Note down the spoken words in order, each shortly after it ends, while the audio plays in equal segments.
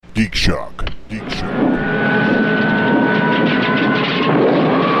Geek Shock. Geek Shock.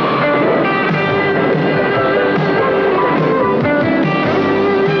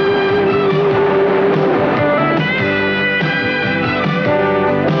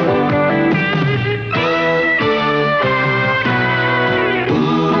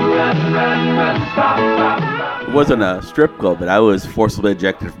 It wasn't a strip club, but I was forcibly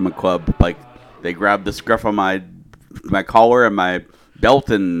ejected from a club. Like, they grabbed the scruff on my collar and my belt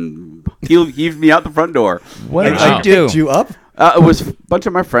and heaved me out the front door. What did you do? Picked you up? It was a bunch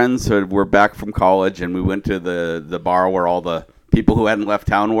of my friends who were back from college, and we went to the bar where all the people who hadn't left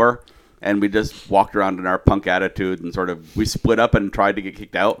town were, and we just walked around in our punk attitude and we split up and tried to get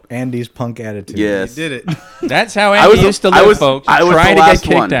kicked out. Andy's punk attitude. Yes. You did it. That's how Andy used to live, folks. I was Try the to last get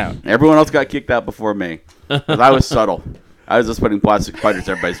kicked one. out. Everyone else got kicked out before me. 'Cause I was subtle. I was just putting plastic spiders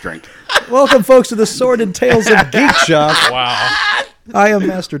in everybody's drink. Welcome, folks, to the Sordid Tales of Geek Shock. Wow. I am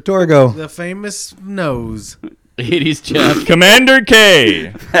Master Torgo. The famous nose. 80s Jeff. Commander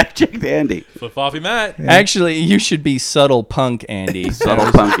K. Check Andy. Flip-floppy Matt. Actually, you should be subtle punk Andy.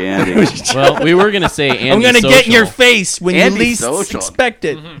 Subtle punk Andy. Well, we were going to say Andy I'm going to get in your Social. face when you least Antisocial. expect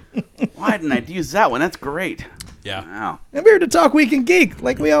it. Why didn't I use that one? That's great. Yeah. Wow. And we're here to talk Week in Geek,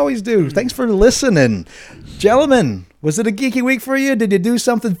 like we always do. Thanks for listening. Gentlemen, was it a geeky week for you? Did you do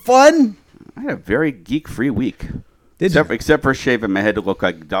something fun? I had a very geek-free week. Did you? Except for shaving my head to look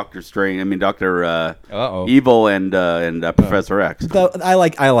like Doctor Strange. I mean, Doctor Uh-oh. Evil and Professor X. I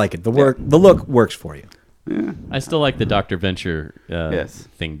like it. The look works for you. I still like the Dr. Venture Yes.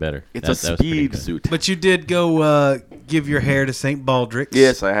 thing better. It's That a was pretty speed good. suit. But you did go give your hair to St. Baldrick's.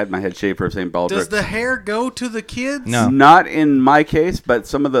 Yes, I had my head shaved for St. Baldrick's. Does the hair go to the kids? No. Not in my case, but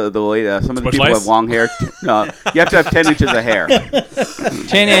some of the much people lice? have long hair. No, you have to have 10 inches of hair.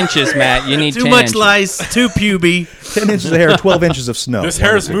 10 inches, Matt. You need Too 10 much inches. lice, too puby. 10 inches of hair, 12 inches of snow. This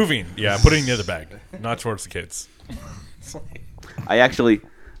hair is moving. Yeah, put it in the other bag. Not towards the kids. I actually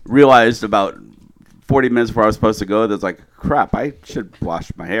realized about 40 minutes before I was supposed to go, there's like, crap, I should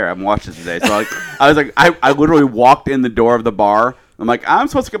wash my hair. I haven't washed it today. So I literally walked in the door of the bar. I'm like, I'm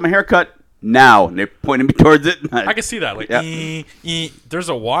supposed to get my hair cut now. And they pointed me towards it. I can see that. Like, Yeah. there's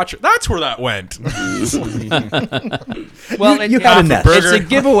a watch. That's where that went. Well, You had a net. It's a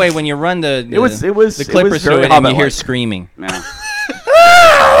giveaway when you run the clippers very through it and you hear Hobbit-like. screaming. Yeah.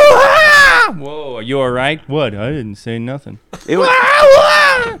 Whoa, are you all right? What? I didn't say nothing. It was,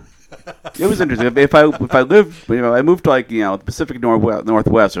 it was interesting. If I lived, I moved to the Pacific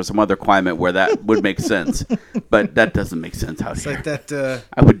Northwest or some other climate where that would make sense, but that doesn't make sense out It's here. like that.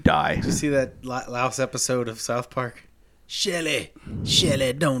 I would die. Did you see that Louse episode of South Park? Shelly,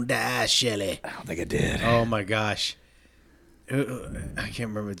 don't die, Shelly. I don't think I did. Oh my gosh. I can't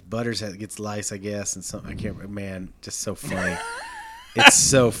remember. It's Butters that gets lice, I guess, and something. I can't remember. Man, just so funny. It's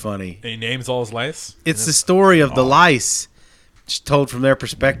so funny. He names all his lice. It's the story of the lice, just told from their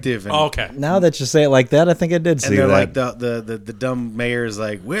perspective. And, Oh, okay. Now that you say it like that, I think I did see and they're that. like the dumb mayor's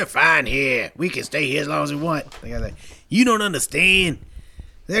like, we're fine here. We can stay here as long as we want. The guy's like, you don't understand.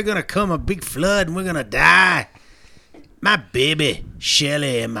 They're gonna come a big flood and we're gonna die. My baby,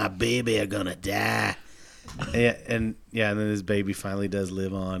 Shelly, and my baby are gonna die. And then his baby finally does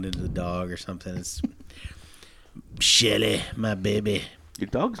live on into the dog or something. It's Shelly, my baby. Do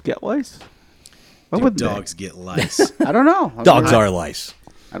dogs get lice? Why Do would dogs get lice? I don't know. Dogs are lice.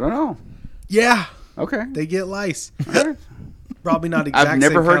 I don't know. Yeah, Okay. they get lice. Probably not exact I've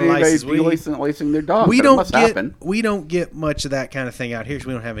never same heard kind of lice anybody as we. lacing their dog. We but it don't must get happen. we don't get much of that kind of thing out here. 'Cause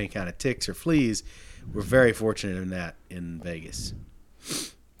we don't have any kind of ticks or fleas. We're very fortunate in that in Vegas.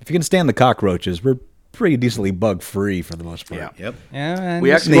 If you can stand the cockroaches, we're pretty decently bug free for the most part. Yeah. Yep. Yeah, and We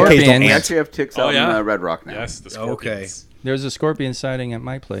the actually, scorpions. we actually have ticks Oh, out yeah? in Red Rock now. Yes, the Okay. scorpions. There's a scorpion sighting at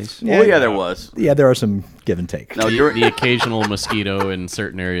my place. Oh, yeah, there was. Yeah, there are some give and take. No, The occasional mosquito in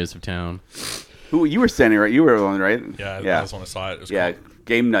certain areas of town. you were standing right. You were the one, right? Yeah, Yeah. that was when I saw it. It was Yeah. cool.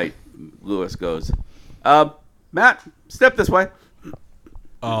 Game night. Lewis goes. Matt, step this way.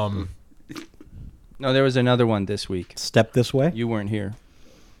 No, there was another one this week. Step this way. You weren't here.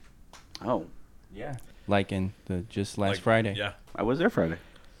 Oh, Yeah. Like in just last Like, Friday. Yeah. I was there Friday.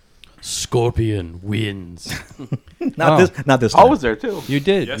 Scorpion wins. Not this I time. was there too. You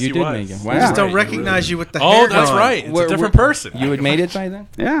did. Yes, you he did, was. Megan. I Wow. I just don't Right, recognize you with the Oh, hair that's on. right. It's Where- a different where- person. You had made it by then?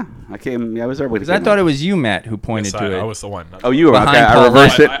 Yeah, I came. Yeah, I was there. Because I thought it was you, Matt, who pointed Yes, to it. I was the one. Oh, you were. Behind Okay, I Paul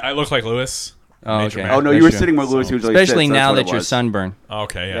reversed Rudd. it. I look like Lewis. Oh, Major okay. Man. Oh no, That's you were true. sitting where Lewis usually Especially sits. That's now what that it you're was. sunburned.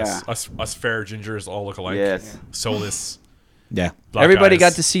 Okay, yes. Yeah. Us fair gingers all look alike. Yes. Soulless. Yeah. Black Everybody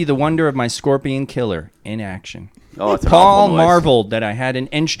guys. got to see the wonder of my scorpion killer in action. Oh, it's an Paul awful noise. marveled that I had an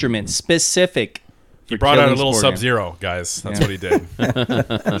instrument specific He brought out a killing little Scorpion. Sub-Zero, guys. That's Yeah. what he did.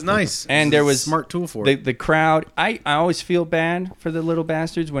 It was nice. And It there a was smart tool for the, it. the crowd. I always feel bad for the little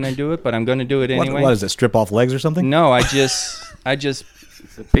bastards when I do it, but I'm going to do it anyway. What is it? Strip off legs or something? No, I just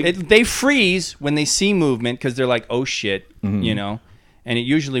they freeze when they see movement because they're like, oh shit, you know. And it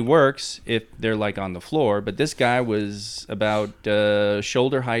usually works if they're like on the floor. But this guy was about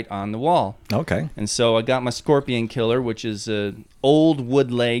shoulder height on the wall. Okay. And so I got my Scorpion Killer, which is old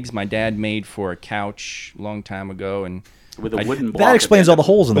wood legs my dad made for a couch a long time ago, and with a wooden block. That explains all the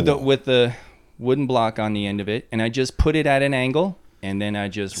holes in with the the wall. with the wooden block on the end of it. And I just put it at an angle, and then I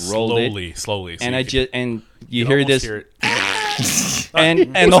just rolled it. Slowly. So And you I can- just and you can hear almost this, hear it. and the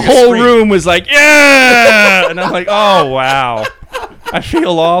It's like a whole scream. room was like, yeah, and I'm like, oh wow, I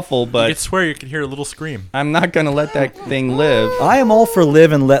feel awful, I but could swear you could hear a little scream. I'm not gonna let that thing live. I am all for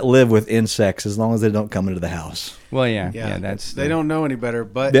live and let live with insects as long as they don't come into the house. Well, yeah, that's they don't know any better,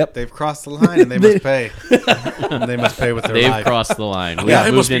 but Yep. they've crossed the line and they must pay. They must pay with their They've life. crossed the line. We've Yeah, it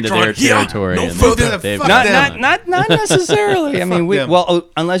moved must be into trying- their yeah, territory. no and further. they've Fuck not, them. not necessarily. I mean, them.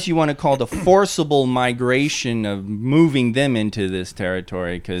 unless you want to call the forcible migration of moving them into this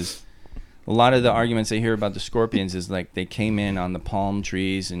territory, because a lot of the arguments I hear about the scorpions is like they came in on the palm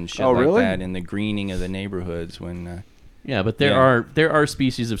trees and shit Oh, like really? that, and the greening of the neighborhoods when. Yeah, but there are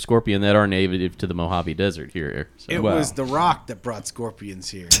species of scorpion that are native to the Mojave Desert here. So. It Well. was The Rock that brought scorpions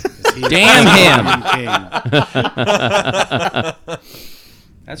here. 'Cause he is Damn the Scorpion King.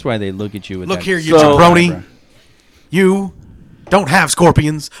 That's why they look at you with Look that here, you So- jabroni. You don't have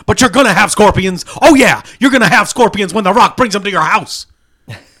scorpions, but you're gonna have scorpions. Oh yeah, you're gonna have scorpions when The Rock brings them to your house.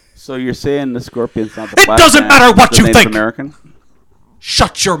 So you're saying the scorpion's not the It black doesn't man, matter what the you Native think. American?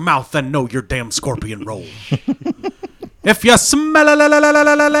 Shut your mouth and know your damn scorpion role. If you smell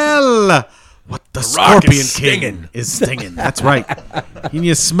what the Rock Scorpion is King stinging. is stinging. That's right. Can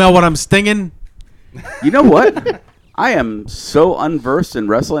you smell what I'm stinging? You know what? I am so unversed in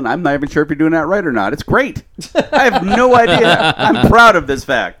wrestling, I'm not even sure if you're doing that right or not. It's great. I have no idea. I'm proud of this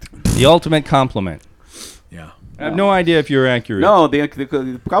fact. the ultimate compliment. Yeah. I have no idea if you're accurate. No, the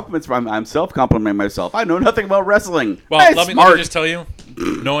compliments, I'm self-complimenting myself. I know nothing about wrestling. Well, Hey, let me smart. just tell you,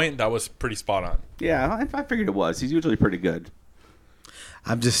 knowing that was pretty spot on. Yeah, I figured it was. He's usually pretty good.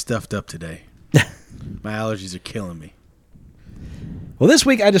 I'm just stuffed up today. My allergies are killing me. Well, this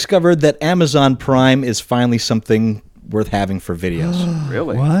week I discovered that Amazon Prime is finally something worth having for videos.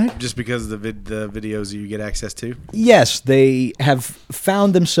 Really? What? Just because of the videos you get access to? Yes, they have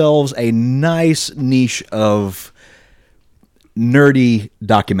found themselves a nice niche of nerdy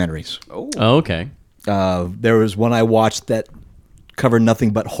documentaries. Oh, okay. There was one I watched that covered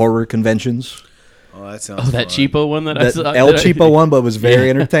nothing but horror conventions. Oh, that sounds That fun. cheapo one that I That saw. El Cheapo one, but was very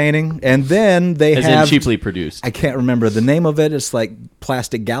entertaining. And then they As have in cheaply produced. I can't remember the name of it. It's like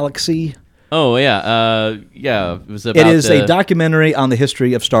Plastic Galaxy. Oh, yeah. Yeah. It was about It is a documentary on the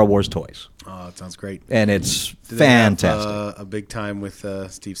history of Star Wars toys, Oh, it sounds great. and it's Did they have, fantastic. a big time with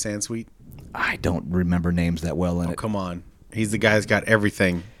Steve Sansweet? I don't remember names that well in Oh, it. come on. He's the guy that's got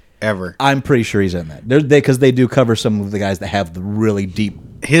everything ever. I'm pretty sure he's in that. Because they do cover some of the guys that have the really deep,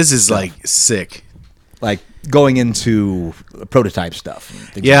 His is like sick. like going into prototype stuff. and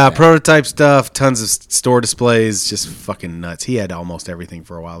things Yeah, like that. prototype stuff, tons of store displays, just fucking nuts. He had almost everything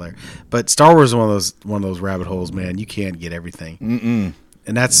for a while there. But Star Wars is one of those rabbit holes, man. You can't get everything.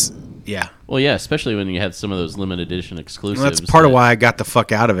 And that's yeah. Well, yeah, especially when you have some of those limited edition exclusives. That's part of that- why I got the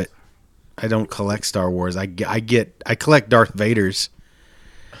fuck out of it. I don't collect Star Wars. I collect Darth Vaders.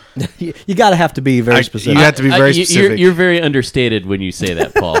 You got to have to be very specific. You have to be very You're- specific. You're very understated when you say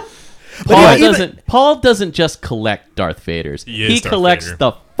that, Paul. even- Paul doesn't just collect Darth Vaders. He is Darth collects Vader.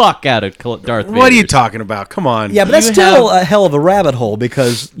 the fuck out of Darth Vaders. What are you talking about? Come on. Yeah, but that's You still have- a hell of a rabbit hole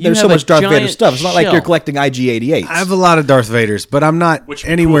because You there's so have a much Darth Vader giant stuff. It's not like you're shelf. collecting IG-88s. I have a lot of Darth Vaders, but I'm not Which-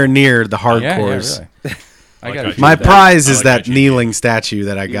 anywhere near the Yeah, hardcores. really. I Like got I- My That- prize I is like that IGA. kneeling statue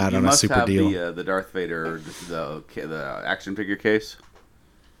that I got You on a must super have deal. the Darth Vader, the action figure case.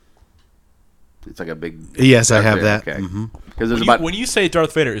 It's like a big. Yes, I Darth have Vader, that. Okay. Mhm. Because there's When about. you say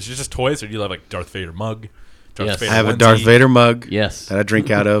Darth Vader, is it just toys, or do you have like Darth Vader mug? Darth Yes. Vader I have a onesie, Darth Vader mug Yes. that I drink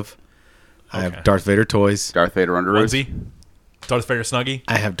out of. I Okay. have Darth Vader toys. Darth Vader underoos. onesie, Darth Vader snuggie.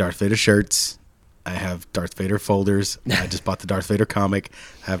 I have Darth Vader shirts. I have Darth Vader folders. I just bought the Darth Vader comic.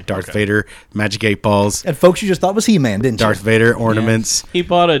 I have Darth Okay. Vader Magic 8 Balls. And folks, you just thought it was He-Man, didn't Darth you? Vader ornaments. He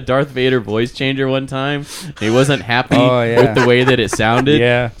bought a Darth Vader voice changer one time. He wasn't happy Oh, yeah. with the way that it sounded.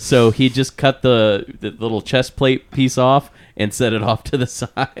 Yeah. So he just cut the little chest plate piece off and set it off to the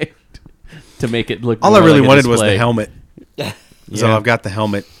side to make it look. All I more really like a wanted was the display. helmet. So Yeah. I've got the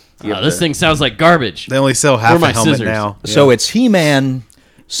helmet. This thing sounds like garbage. They only sell Where half are my a helmet scissors? now. So it's He-Man,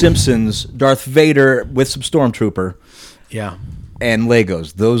 Simpsons, Darth Vader with some Stormtrooper, Yeah. and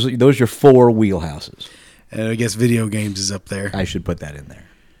Legos. Those are your 4 wheelhouses. And I guess video games is up there. I should put that in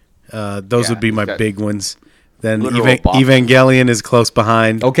there. Those Yeah, would be he's my got big ones. Then literal boxes. Evangelion is close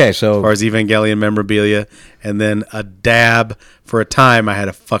behind. Okay, As so far as Evangelion memorabilia, and then a dab. For a time, I had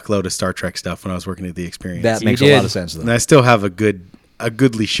a fuckload of Star Trek stuff when I was working at the Experience. that makes a did. lot of sense, and though. I still have a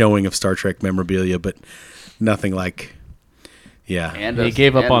goodly showing of Star Trek memorabilia, but nothing like, yeah. And He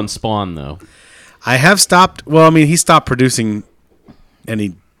gave up on Spawn though. I have stopped. Well, I mean, he stopped producing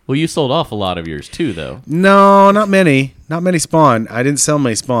any. Well, you sold off a lot of yours too, though. No, not many. Not many Spawn. I didn't sell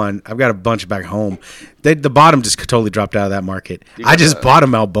many Spawn. I've got a bunch back home. The bottom just totally dropped out of that market. I just bought a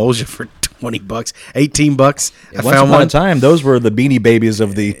Malbolgia for $20, $18. I Once found upon one. a time, those were the Beanie Babies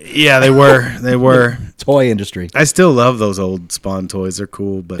of the Yeah, they were. They were. toy industry. I still love those old Spawn toys. They're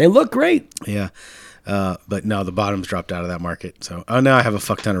cool, but They look great. yeah. But no, the bottom's dropped out of that market. So now I have a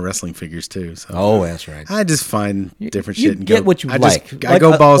fuck ton of wrestling figures too. So Oh, that's right. I just find different You shit and get go. what you I like. Just, I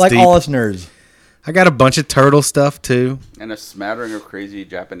go balls like deep. all us nerds. I got a bunch of turtle stuff too. and a smattering of crazy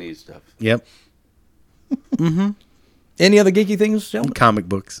Japanese stuff. Yep, Any other geeky things, gentlemen? comic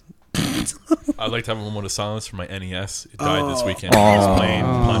books. I'd like to have a moment of silence for my NES. It died this weekend. I was playing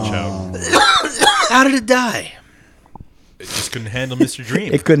Punch Out. How did it die? It just couldn't handle Mr.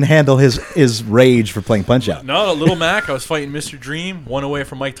 Dream. It couldn't handle his rage for playing Punch Out. No, Little Mac. I was fighting Mr. Dream, one away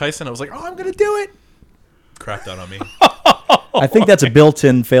from Mike Tyson. I was like, "Oh, I'm gonna do it." Crapped out on me. I think that's a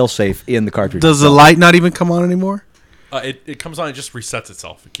built-in failsafe in the cartridge. Does the light not even come on anymore? It comes on. It just resets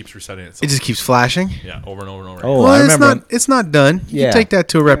itself. It keeps resetting itself. It just keeps flashing. yeah, over and over and over. Oh, Well, I it's remember. not. It's not done. You Yeah. can take that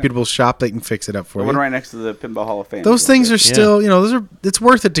to a reputable shop. They can fix it up for The you. one right next to the Pinball Hall of Fame. Those things are still, those are. It's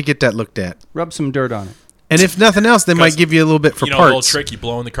worth it to get that looked at. Rub some dirt on it. And if nothing else, they might give you a little bit for you know, a little parts. trick. You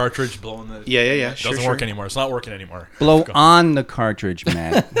blow in the cartridge, blow in the. Yeah. It Sure, doesn't sure. work anymore. It's not working anymore. Blow Go. on the cartridge,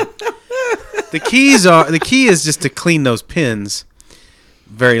 Matt. The key is just to clean those pins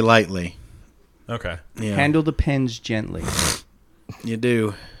very lightly. Okay. Yeah, Handle the pins gently. you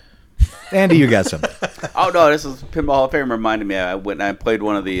do. Andy, you got something. Oh no, this is Pinball Hall of Fame reminded me. I went and I played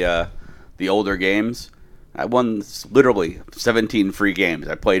one of the older games. I won literally 17 free games.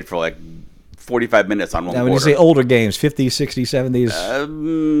 I played for like 45 minutes on one Now, when you quarter. say older games, 50s, 60s, 70s.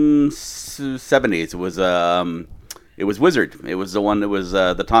 70s. It was Wizard. It was the one that was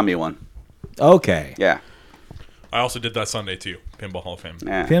the Tommy one. Okay. Yeah. I also did that Sunday too. Pinball Hall of Fame.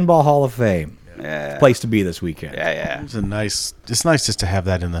 Yeah. Pinball Hall of Fame. Yeah. Place to be this weekend. Yeah. It's nice just to have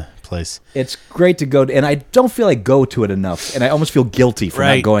that in the place. It's great to go to, and I don't feel like go to it enough, and I almost feel guilty for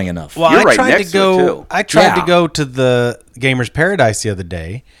not going enough. Well, You're I right tried next to to it, go. too. I tried Yeah. to go to the Gamers Paradise the other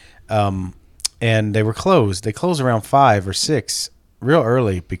day, and they were closed. They close around 5 or 6, real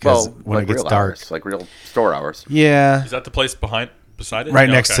early because Well, when like it gets real dark. hours, like real store hours. Yeah, Is that the place beside it? right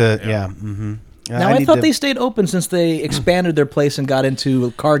Yeah, next okay, to yeah. Mm-hmm. now, I thought they stayed open since they expanded their place and got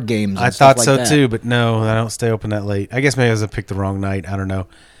into card games. And I stuff thought like so that. too, but no, I don't stay open that late. I guess maybe I picked the wrong night. I don't know,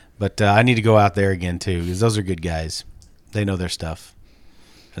 but I need to go out there again too because those are good guys. They know their stuff.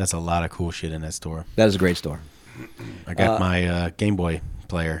 And that's a lot of cool shit in that store. That is a great store. I got my Game Boy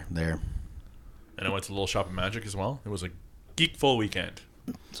player there. And I went to Little Shop of Magic as well. It was a geek full weekend.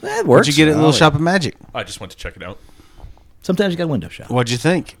 That works. Where'd you get it at Little Shop of Magic? I just went to check it out. Sometimes you got a window shop. What'd you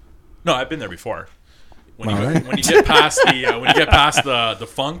think? No, I've been there before. When you get past the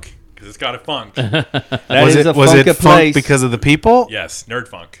funk, because it's got a funk. That was is it a was it funka funk place. because of the people? Yes, Nerd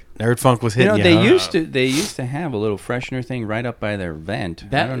Funk. Nerd Funk was You hitting know, you. they used to have a little freshener thing right up by their vent.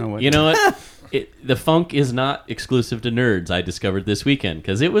 I don't know what. You know what? The funk is not exclusive to nerds. I discovered this weekend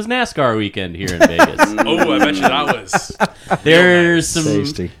because it was NASCAR weekend here in Vegas. Oh, I bet you that was. There's some.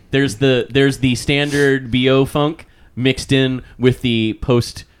 Tasty. There's the standard BO funk mixed in with the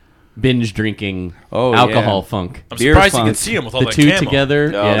post binge drinking alcohol yeah. funk. I'm Beer surprised you funk. can see them with all The that two camo.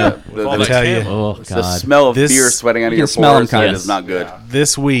 together. No, Yeah. With all the, that tell you. camo. Oh the god. smell of This- beer sweating out of you your can smell 'em pores coming. is not good.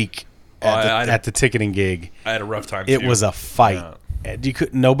 This week I at the ticketing gig, I had a rough time. it too. was a fight. Yeah. And you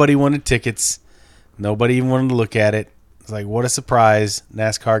could nobody wanted tickets. Nobody even wanted to look at it. It's like, what a surprise!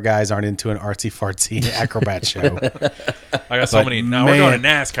 NASCAR guys aren't into an artsy fartsy acrobat show. I got so But, many. Now we're going to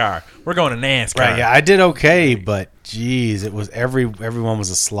man. NASCAR. We're going to NASCAR. Right? Yeah, I did okay, but geez, it was everyone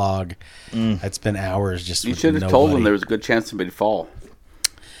was a slog. It's been hours just. You with should have told them nobody. there was a good chance somebody'd fall.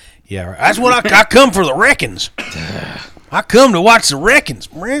 Yeah, right. That's what I come for the wreckings. I come to watch the wreckings.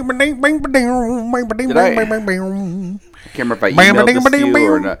 I can't remember if I emailed this to you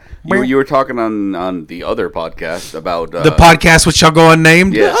or not. You were talking on the other podcast about The podcast which shall go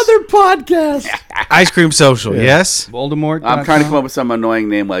unnamed. Yes. Other podcast. Ice Cream Social. Yes. Voldemort. I'm trying to come up with some annoying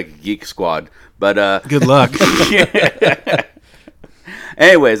name like Geek Squad, but Good luck.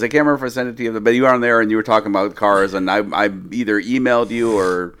 Anyways, I can't remember if I sent it to you, but you were on there and you were talking about cars, and I either emailed you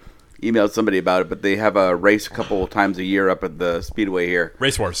or emailed somebody about it. But they have a race a couple of times a year up at the Speedway here.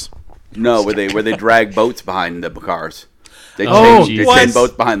 Race Wars. No, where they drag boats behind the cars. They Oh, chain what?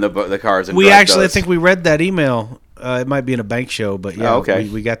 boats behind the cars. And We drag actually, those. I think we read that email. It might be in a bank show, but yeah, Oh, okay.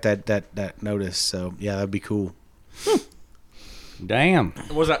 we got that notice. So yeah, that'd be cool. Damn.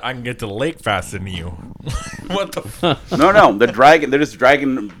 What was that? I can get to the lake faster than you. What the? No, they're just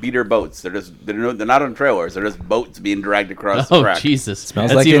dragging beater boats. They're not on trailers. They're just boats being dragged across the Oh, track. Jesus. Smells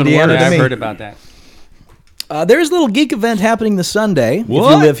That's like even Indiana worse. to I've me. heard about that. There's a little geek event happening this Sunday. If you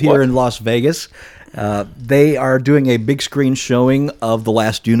live here in Las Vegas, they are doing a big screen showing of The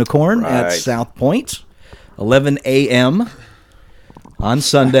Last Unicorn at Right. South Point, 11 a.m. on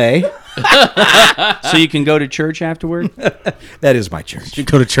Sunday. So you can go to church afterward? That is my church. You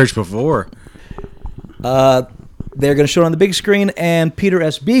go to church before. They're going to show it on the big screen, and Peter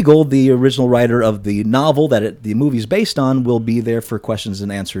S. Beagle, the original writer of the novel that the movie's based on, will be there for questions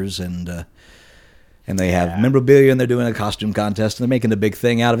and answers, and they have memorabilia, and they're doing a costume contest, and they're making a big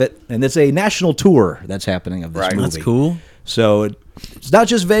thing out of it. And it's a national tour that's happening of this Right. movie. That's cool. So it's not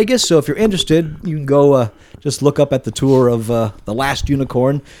just Vegas. So if you're interested, you can go just look up at the tour of The Last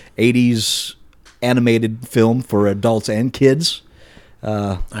Unicorn, 80s animated film for adults and kids,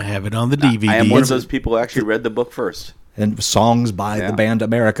 I have it on the DVD. I am one of those people who actually read the book first. and songs by Yeah. the band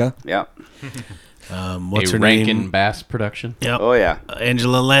America. Yeah. What's a her Rankin name? Bass production. Yep. Oh yeah.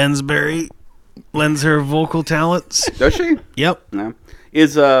 Angela Lansbury lends her vocal talents. Does she? Yep. No.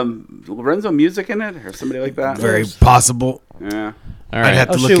 Is Lorenzo Music in it or somebody like that? Very possible. Yeah. All I'd right. have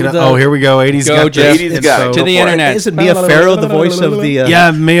to Oh, look shoot, it up. the- Oh, here we go. 80s Go, got Jeff. this. 80s got it. info. To the Go for it. internet. Isn't Mia Farrow the voice of the...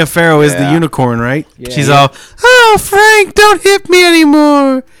 Yeah, Mia Farrow is the Yeah. unicorn, right? She's Yeah. all, oh, Frank, don't hit me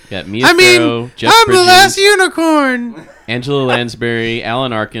anymore. Got Mia I mean, Farrow, Jeff I'm Bridges, the last unicorn. Angela Lansbury,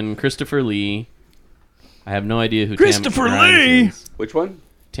 Alan Arkin, Christopher Lee. I have no idea who Christopher Tammy Grimes Lee! is. Which one?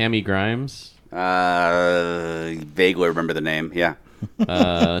 Tammy Grimes. Vaguely remember the name. Yeah.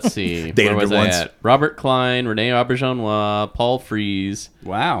 Let's see. Where Dated was her I once. at? Robert Klein, Renee Auberjonois, Paul Frees,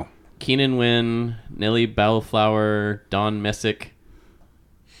 Wow. Keenan Wynn, Nellie Bellflower, Don Messick,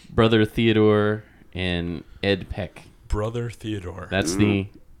 Brother Theodore, and Ed Peck. Brother Theodore. That's the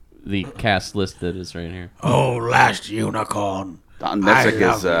cast list that is right here. Oh, last unicorn. Don Messick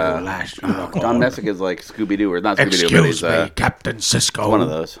I is love you, last unicorn. Don Messick is like Scooby Doo, or not Scooby Doo, but Excuse he's me, Captain Cisco. one of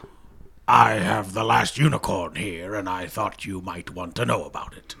those. I have the last unicorn here, and I thought you might want to know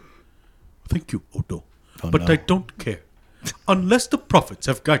about it. Thank you, Odo. But I don't care. Unless the prophets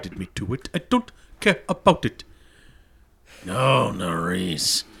have guided me to it, I don't care about it. No,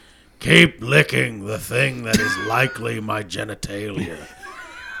 Nerys. Keep licking the thing that is likely my genitalia.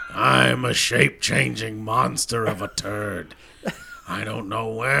 I'm a shape-changing monster of a turd. I don't know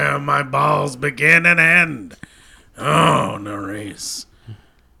where my balls begin and end. Oh, Nerys.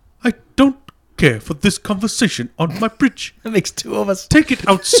 I don't care for this conversation on my bridge. That makes two of us. Take it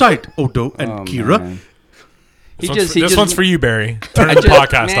outside, Odo and Kira. Man. This one's for you, Barry. Turn I the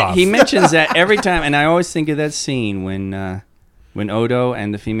just- podcast man, off. He mentions that every time, and I always think of that scene when Odo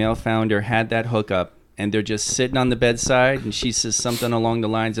and the female founder had that hookup, and they're just sitting on the bedside, and she says something along the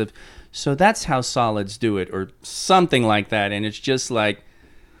lines of, "So that's how solids do it," or something like that, and it's just like,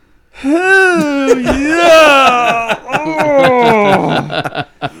 oh, yeah, oh.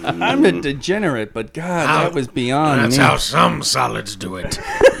 I'm a degenerate, but God, that was beyond That's me. how some solids do it.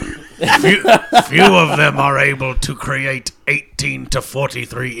 Few of them are able to create 18 to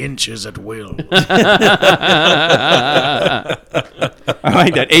 43 inches at will. I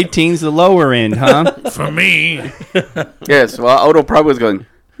like that. 18's the lower end, huh? For me, Yes. Well, Odo probably was going.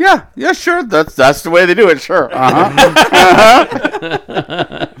 Yeah. Sure. That's the way they do it. Sure.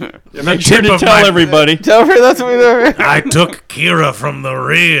 Make sure to tell everybody. Tell her that's the way they do it. I took Kira from the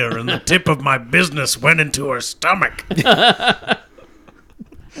rear, and the tip of my business went into her stomach. It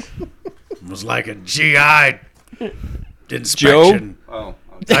was like a GI inspection. Oh.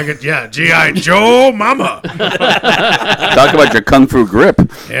 GI Joe, mama. Talk about your kung fu grip.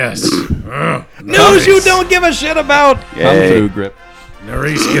 Yes. News you don't give a shit about. Yay. grip.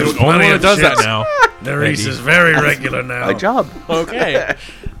 Nerys gives Only plenty one that of does shit. that now. Nerys is very regular now. My job. Okay.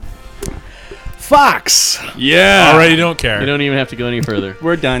 Fox. Yeah. Already don't care. You don't even have to go any further.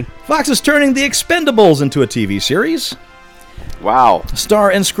 We're done. Fox is turning The Expendables into a TV series. Wow. Star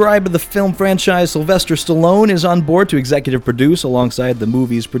and scribe of the film franchise Sylvester Stallone is on board to executive produce alongside the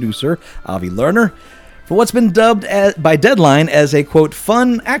movie's producer, Avi Lerner, for what's been dubbed by Deadline as a, quote,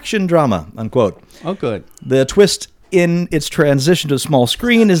 fun action drama, unquote. Oh, good. The twist in its transition to a small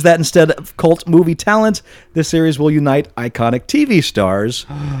screen is that instead of cult movie talent, this series will unite iconic TV stars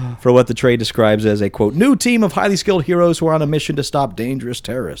for what the trade describes as a, quote, new team of highly skilled heroes who are on a mission to stop dangerous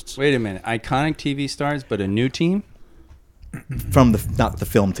terrorists. Wait a minute. Iconic TV stars, but a new team? From not the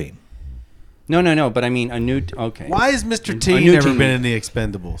film team. No. But I mean a new. Okay. Why has Mr. A T new never team. been in the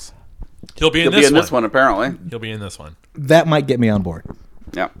Expendables? He'll be in, He'll be in this one, apparently. He'll be in this one. That might get me on board.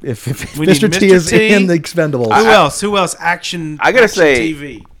 Yeah. If We need Mr. T Mr. is T. in the Expendables. Who else? Action. I gotta action say-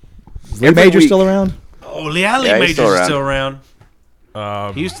 TV. Lee every Major's week- still around? Oh, Lee Yeah, he's Major's still around. still around.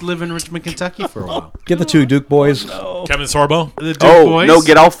 He used to live in Richmond, Kentucky for a while. Get the two Duke boys. Kevin Sorbo. The Duke Oh, boys. no,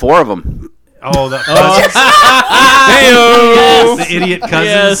 get all four of them. Oh, the cousins. Hey-o! The idiot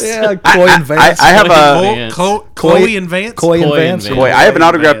cousins. Yeah, Coy and Vance. I have a... Vance. Chloe and Vance. Coy and Coy and Vance. Vance. Boy, I have an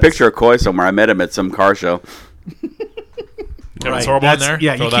autographed Vance. picture of Coy somewhere. I met him at some car show. Kevin Right, Sorbo in that's- there.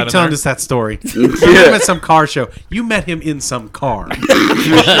 Yeah, Throw you that keep in telling there. us that story. You met him at some car show. You met him in some car.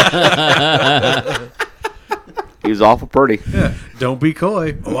 He was awful pretty. Don't be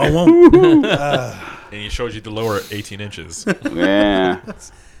coy. Oh, I won't. And he showed you the lower 18 inches. Yeah.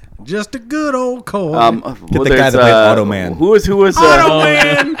 Just a good old coy. Get the guy that played Automan. Who was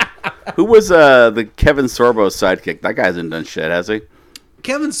Automan! who was the Kevin Sorbo sidekick? That guy hasn't done shit, has he?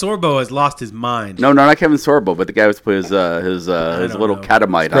 Kevin Sorbo has lost his mind. No, not Kevin Sorbo, but the guy who plays his little know.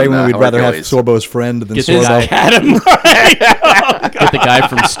 catamite Great on when we'd rather have Hercules. Sorbo's friend than Get this Sorbo. Get the guy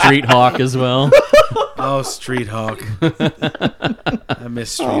from Street Hawk as well. Oh, Street Hawk. I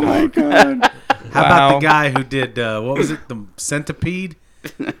miss Street Hawk. How about the guy who did, what was it, the Centipede?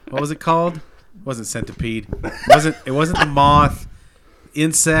 What was it called? It wasn't Centipede. It wasn't the moth.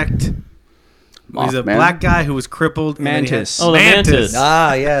 Insect. He's a Mothman? black guy who was crippled. and then he had- Mantis. Oh, the Mantis.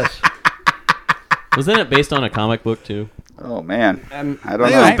 Ah, yes. Wasn't it based on a comic book too? Oh man, I I don't think it was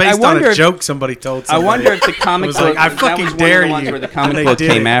know. based on wonder a if- joke somebody told I somebody. wonder if the comic It was book. like, I that fucking was one dare of the ones you. where the And comic they book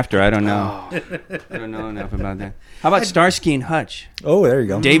did came it. after. I don't know. I don't know enough about that. How about Starsky and Hutch? Oh, there you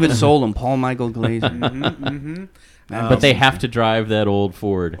go. David Soul and Paul Michael Glazer. But they have to drive that old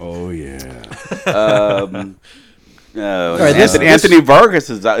Ford. right, Anthony Vargas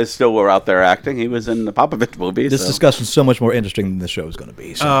is still out there acting. He was in the Popovich movie. This so. discussion's so much more interesting than the show is going to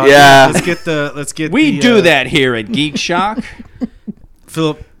be. So. Yeah. Let's get We the, do that here at Geek Shock.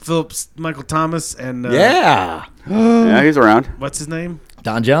 Phillips, Michael Thomas, and Yeah. Yeah, he's around. what's his name?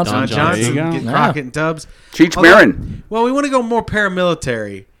 Don Johnson. Don Johnson. There you go. Get Yeah. Crockett and Tubbs. Cheech Although- Marin. Well, we want to go more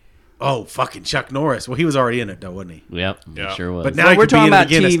paramilitary. Oh, fucking Chuck Norris. Well, he was already in it, though, wasn't he? Yep, Yeah. sure was. But now Well, he we're could be talking in it about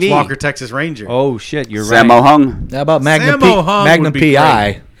again as TV. Walker, Texas Ranger. Oh shit, you're Sammo right. Hung. How about Magnum, Sammo Hung Magnum would be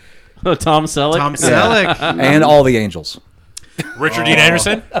PI Oh, Tom Selleck. Tom Selleck. and all the angels? Richard Dean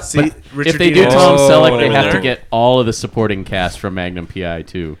Anderson. See, Richard If they Dean do Tom Anderson. Selleck, they in have to there? get all of the supporting cast from Magnum PI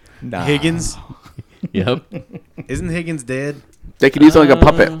too. Nah. Higgins. Yep. Isn't Higgins dead? They can use him like a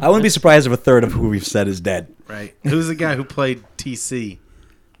puppet. I wouldn't be surprised if a third of who we've said is dead. Right. Who's the guy who played TC,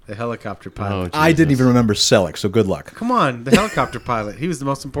 the helicopter pilot? I didn't even remember Selleck, so good luck. Come on, the helicopter pilot. He was the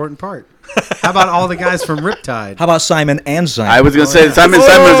most important part. How about all the guys from Riptide? How about Simon and Simon? I was going to say Simon was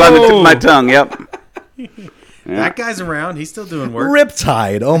on the tip of my tongue. Yep. That guy's around. He's still doing work.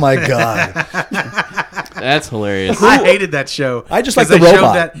 Riptide. Oh my god. That's hilarious. I hated that show. I just like 'Cause the they showed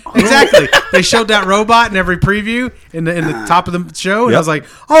robot. that- exactly. They showed that robot in every preview in the top of the show, and I Yep. was like,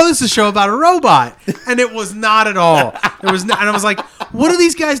 "Oh, this is a show about a robot," and it was not at all. There was, and I was like, "What are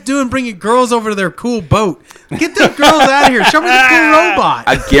these guys doing? Bringing girls over to their cool boat? Get the girls out of here! Show me the cool robot!"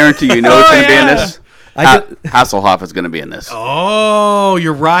 I guarantee you know who's going to be in this. I did- Hasselhoff is going to be in this. Oh,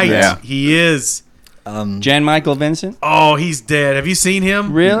 you're right. Yeah. He is. Jan Michael Vincent. Oh, he's dead. Have you seen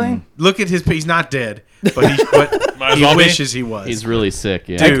him? Really? Look at his. He's not dead, but Might as he well be. wishes he was. He's really sick.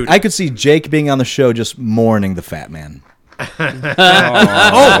 Yeah. Dude. I could see Jake being on the show just mourning the fat man.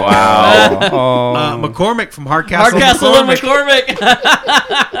 McCormick from Hardcastle. Hardcastle and McCormick.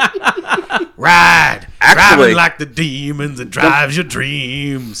 Ride. Actually- Driving like the demons that drives your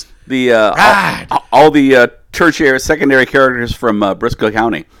dreams. The Right. all the tertiary, secondary characters from Briscoe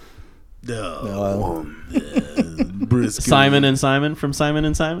County. Simon and Simon from Simon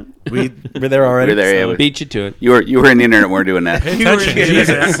and Simon. We, We're there already. We're there, yeah. Beat you to it. You were in the internet. We're doing that. you, were,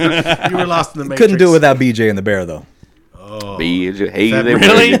 Jesus. You were lost in the Matrix. Couldn't do it without BJ and the Bear though. Hey That there, where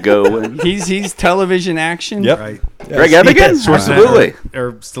really? you going? He's television action. Yep. Right. Greg Evigan? Absolutely.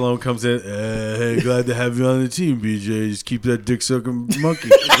 Or Stallone comes in. Hey, glad to have you on the team, BJ. Just keep that dick sucking monkey.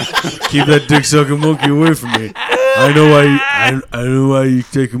 Keep that dick sucking monkey away from me. I know why. I know why you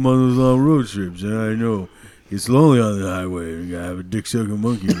take him on those long road trips, and I know it's lonely on the highway. You gotta have a dick sucking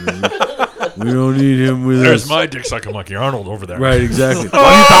monkey. With We don't need him with There's us. my dick sucking monkey Arnold over there. Right, exactly. What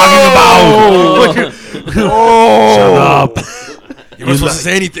are you talking about? Shut up. You weren't supposed to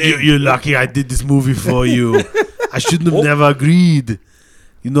say anything. You're lucky I did this movie for you. I shouldn't have never agreed.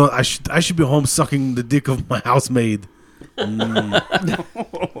 You know, I should be home sucking the dick of my housemaid. She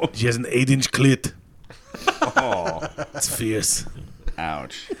has an 8-inch clit. It's fierce.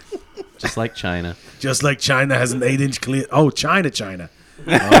 Ouch. Just like China. Just like China has an 8-inch clit. Oh, China. Oh, China.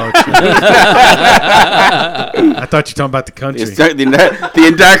 I thought you were talking about the country. It's the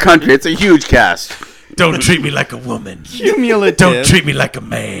entire country. It's a huge cast. Don't treat me like a woman. Cumulative. Don't treat me like a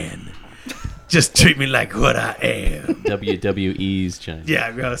man. Just treat me like what I am. WWE's China. Yeah,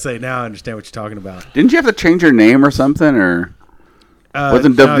 I'm gonna say now I understand what you're talking about. Didn't you have to change your name or something? Or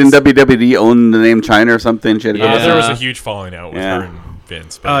didn't no, WWE own the name China or something? She had to go There was back? a huge falling out with Yeah. her and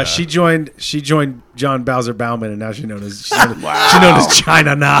Vince. But, She joined John Bowser Bauman, and now she's known as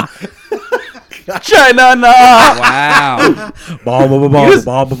China now. China, no. Wow. Bomb,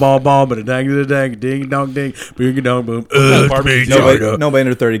 dang, ding, dong, ding, bing, dong, boom. Barbie China. Nobody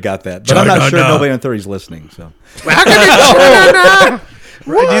under 30 got that. But I'm not sure China. nobody under 30 is listening. So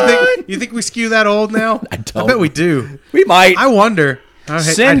Right, do you think we skew that old now? I don't. bet we do. we might. I wonder.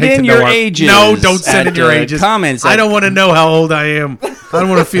 Send I'd hate in to know your our- ages. No, don't send in at, your ages. comments I at- don't want to know how old I am. I don't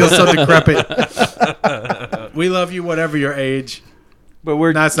want to feel so decrepit. We love you, whatever your age. But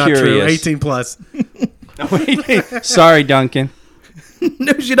we're That's not curious. true. 18 plus. Sorry, Duncan.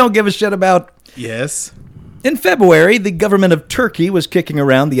 News you don't give a shit about. Yes. In February, the government of Turkey was kicking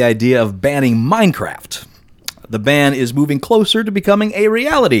around the idea of banning Minecraft. The ban is moving closer to becoming a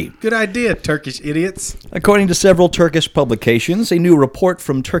reality. Good idea, Turkish idiots. According to several Turkish publications, a new report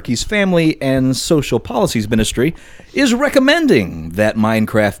from Turkey's Family and Social Policies Ministry is recommending that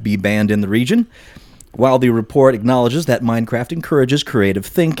Minecraft be banned in the region. While the report acknowledges that Minecraft encourages creative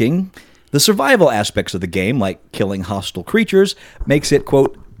thinking, the survival aspects of the game, like killing hostile creatures, makes it,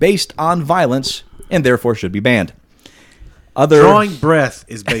 quote, based on violence and therefore should be banned. Drawing breath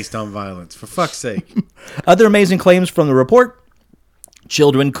is based on violence, for fuck's sake. Other amazing claims from the report: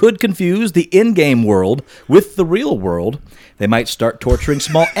 children could confuse the in-game world with the real world. They might start torturing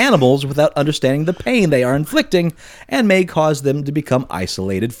small animals without understanding the pain they are inflicting, and may cause them to become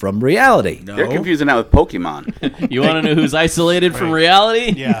isolated from reality. They're confusing that with Pokemon. You want to know who's isolated from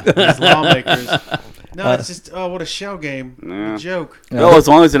reality? Yeah, these lawmakers. No, it's just, what a shell game. Yeah. A joke. Well, as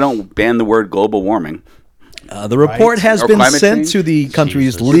long as they don't ban the word global warming. The report has Or been climate sent change? to the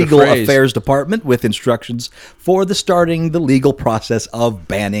country's Jesus. legal What a phrase. affairs department with instructions for starting the legal process of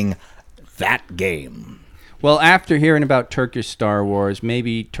banning that game. Well, after hearing about Turkish Star Wars,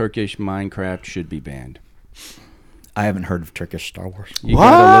 maybe Turkish Minecraft should be banned. I haven't heard of Turkish Star Wars. You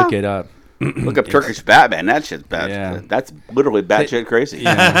gotta look it up. Look up Turkish Batman. That shit's bad. Yeah. That's literally batshit crazy.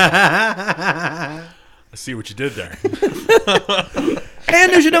 I see what you did there.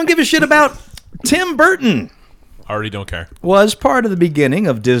 And news you don't give a shit about: Tim Burton I already don't care. was part of the beginning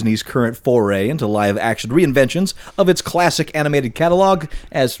of Disney's current foray into live-action reinventions of its classic animated catalog,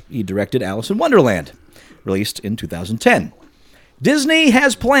 as he directed Alice in Wonderland, released in 2010. Disney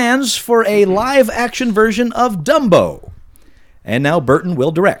has plans for a live-action version of Dumbo, and now Burton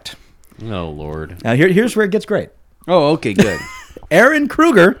will direct. Oh, Lord. Now here's where it gets great. Oh, okay, good. Aaron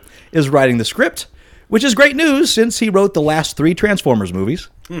Kruger is writing the script, which is great news since he wrote the last 3 Transformers movies.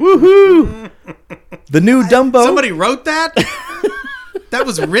 Woohoo! The new Dumbo. Somebody wrote that? That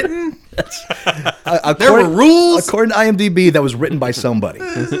was written? according, There were rules? According to IMDb, that was written by somebody.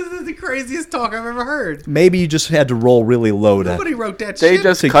 This is the craziest talk I've ever heard. Maybe you just had to roll really low to. Nobody wrote that They shit.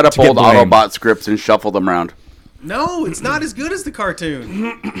 just To- cut up to get old blamed. Autobot scripts and shuffled them around. No, it's not as good as the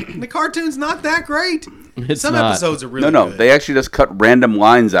cartoon. The cartoon's not that great. It's Some not. episodes are really No, good. they actually just cut random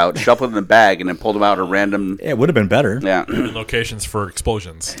lines out, shuffled in the bag, and then pulled them out at random. Yeah, it would have been better. Yeah, And locations for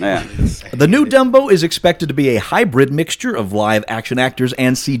explosions. yeah. The new Dumbo is expected to be a hybrid mixture of live action actors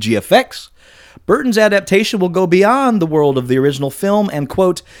and CG effects. Burton's adaptation will go beyond the world of the original film and,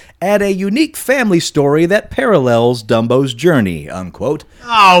 quote, add a unique family story that parallels Dumbo's journey, unquote.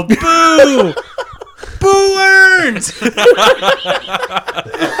 Oh, boo! Boo earns!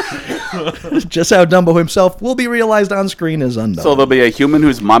 Just how Dumbo himself will be realized on screen is unknown. So there'll be a human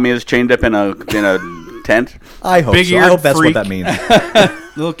whose mommy is chained up in a tent. I hope so. I Big-eared hope that's freak. what that means.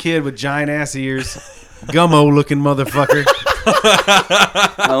 Little kid with giant ass ears. Gummo-looking motherfucker.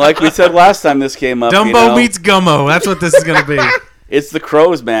 Like we said last time this came up. Dumbo meets Gummo. That's what this is going to be. It's the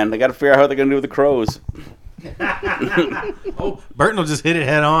crows, man. They got to figure out how they're going to do with the crows. Burton will just hit it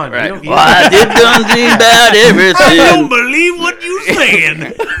head on. Right. You don't- Well, I did something about I everything. don't believe what you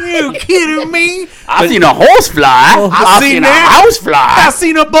saying. You kidding me? I've seen a horse fly. I've seen a house fly. I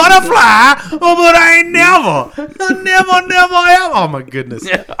seen a butterfly, but I ain't never, ever. Oh my goodness.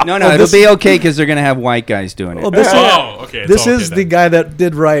 No, it'll be okay because they're gonna have white guys doing it. Well, this Oh, okay. it's this all is okay the then. guy that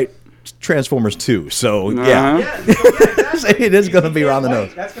did write Transformers 2. So yeah, So it is going to be around the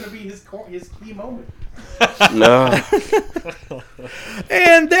nose. That's gonna be his key moment. No.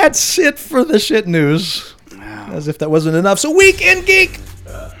 And that's it for the shit news. As if that wasn't enough. So Week in Geek.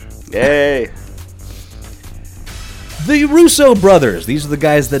 Yay. The Russo brothers, these are the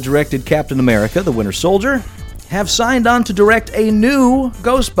guys that directed Captain America, the Winter Soldier, have signed on to direct a new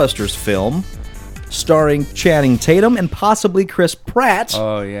Ghostbusters film starring Channing Tatum and possibly Chris Pratt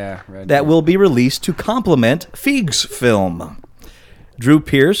Oh yeah, Red that will be released to complement Feig's film. Drew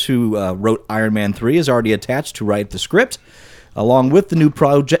Pearce, who wrote Iron Man 3, is already attached to write the script. Along with the new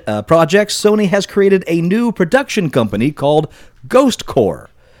projects, Sony has created a new production company called Ghost Corps,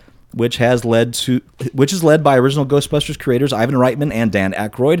 which is led by original Ghostbusters creators Ivan Reitman and Dan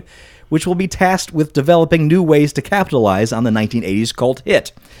Aykroyd, which will be tasked with developing new ways to capitalize on the 1980s cult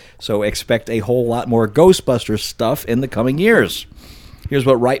hit. So expect a whole lot more Ghostbusters stuff in the coming years. Here's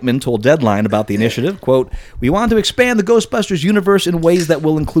what Reitman told Deadline about the initiative. Quote, "We want to expand the Ghostbusters universe in ways that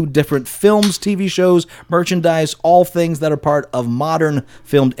will include different films, TV shows, merchandise, all things that are part of modern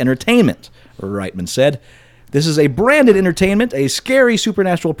filmed entertainment," Reitman said. "This is a branded entertainment, a scary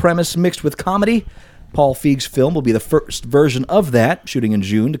supernatural premise mixed with comedy. Paul Feig's film will be the first version of that, shooting in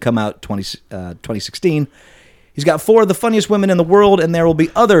June to come out 2016. He's got 4 of the funniest women in the world, and there will be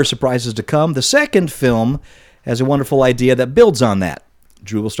other surprises to come. The second film has a wonderful idea that builds on that.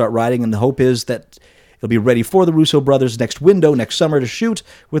 Drew will start writing, and the hope is that it'll be ready for the Russo brothers' next window, next summer, to shoot,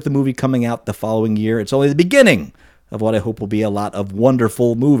 with the movie coming out the following year. It's only the beginning of what I hope will be a lot of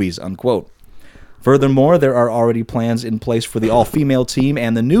wonderful movies," unquote. Furthermore, there are already plans in place for the all-female team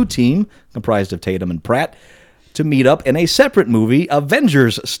and the new team, comprised of Tatum and Pratt, to meet up in a separate movie,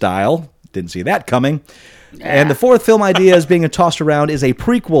 Avengers style. Didn't see that coming. And the 4th film idea is being tossed around is a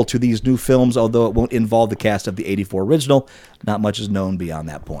prequel to these new films, although it won't involve the cast of the 84 original. Not much is known beyond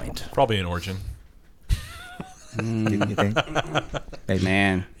that point. Probably an origin. You think? Maybe.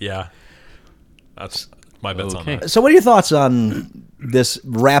 Man. Yeah. That's my bet's on Okay. that. So what are your thoughts on this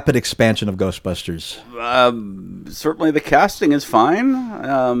rapid expansion of Ghostbusters? Certainly the casting is fine.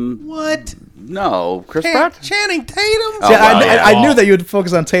 What? No. Chris Pratt? Channing Tatum? Oh, See, I, well, yeah. I knew that you'd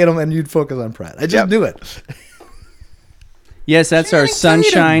focus on Tatum and you'd focus on Pratt. I just Yep. knew it. Yes, that's our Channing Tatum.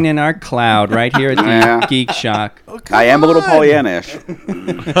 sunshine and our cloud right here at the Yeah. Geek Shock. Oh, come I am a little on. Pollyanna-ish.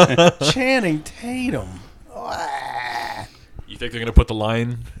 Channing Tatum. You think they're gonna put the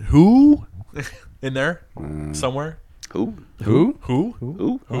line "Who" in there somewhere? Who? Who? Who?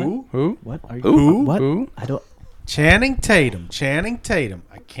 Who? Who? Who? What are you? Who? What? Who? I don't. Channing Tatum.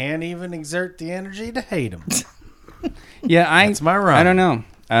 I can't even exert the energy to hate him. Yeah, That's my rhyme. I don't know.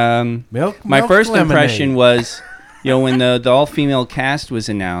 Milk. My milk, first lemonade. impression was, when the all-female cast was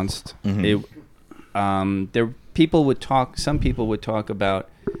announced, people would talk. Some people would talk about.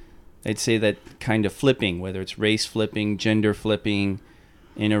 They'd say that kind of flipping, whether it's race flipping, gender flipping,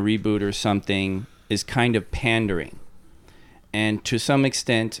 in a reboot or something, is kind of pandering. And to some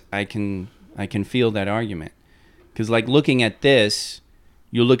extent, I can feel that argument, because like looking at this,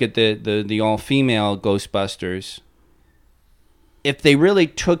 you look at the all-female Ghostbusters. If they really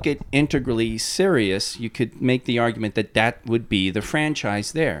took it integrally serious, you could make the argument that that would be the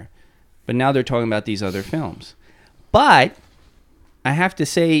franchise there. But now they're talking about these other films. But I have to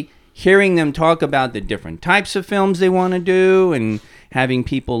say, hearing them talk about the different types of films they want to do and having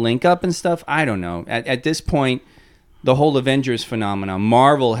people link up and stuff, I don't know. At this point, the whole Avengers phenomenon,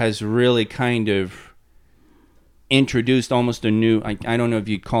 Marvel has really kind of introduced almost a new, I don't know if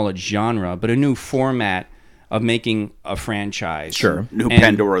you'd call it genre, but a new format of making a franchise. Sure. New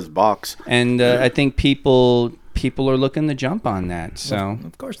Pandora's box. And I think people are looking to jump on that. So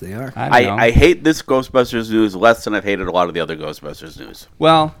Of course they are. I don't know. I hate this Ghostbusters news less than I've hated a lot of the other Ghostbusters news.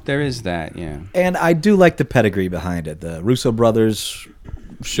 Well, there is that, yeah. And I do like the pedigree behind it. The Russo brothers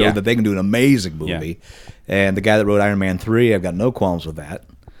showed Yeah. that they can do an amazing movie. And the guy that wrote Iron Man 3, I've got no qualms with that.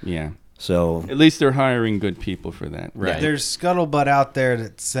 Yeah. So At least they're hiring good people for that. Right. There's scuttlebutt out there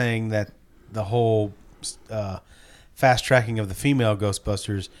that's saying that the whole fast tracking of the female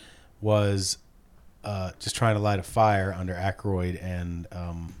Ghostbusters was just trying to light a fire under Aykroyd and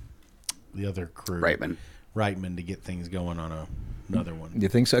the other crew, Reitman. to get things going on another one. you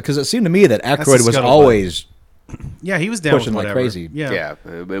think so? Because it seemed to me that That's Aykroyd the was scuttlebutt. always Yeah, he was down Pushing with like whatever. crazy. Yeah.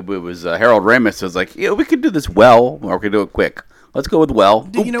 it was Harold Ramis was like, we could do this well, or we could do it quick. Let's go with well.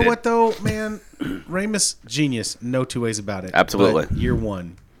 Dude, you know what though, man? Ramis, genius. No two ways about it. Absolutely. But year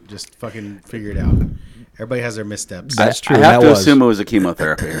one, just fucking figure it out. Everybody has their missteps. That's true. I have that to was. assume it was a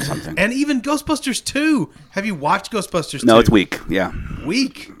chemotherapy or something. And even Ghostbusters 2. Have you watched Ghostbusters 2? No, it's weak. Yeah,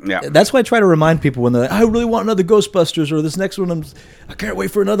 Weak. yeah. That's why I try to remind people when they're like, I really want another Ghostbusters or this next one. I can't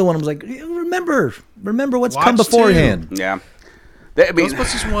wait for another one. I'm like, remember what's come Watch beforehand. Yeah.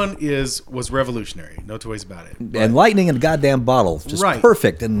 Ghostbusters 1 was revolutionary. No two ways about it. And lightning in a goddamn bottle, just Right.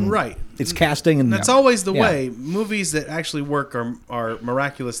 perfect. And Right. it's casting, and That's always the Yeah. way. Movies that actually work are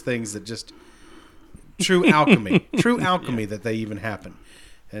miraculous things that just true alchemy, that they even happen.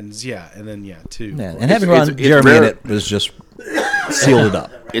 And then 2. Yeah, and having It's- Ron it's Jeremy in rare. it was just sealed it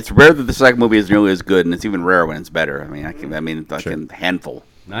up. It's rare that the second movie is nearly as good, and it's even rarer when it's better. Like a handful.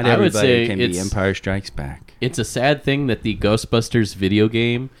 Not I would everybody say can be it's- Empire Strikes Back. It's a sad thing that the Ghostbusters video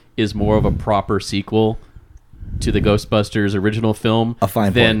game is more of a proper sequel to the Ghostbusters original film A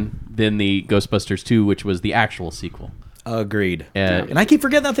fine than the Ghostbusters 2, which was the actual sequel. Agreed. Yeah. And I keep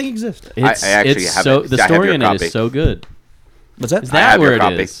forgetting that thing exists. It's, I actually it's have so it. the I have story your in it copy. is so good. What's that? Is I that have your where it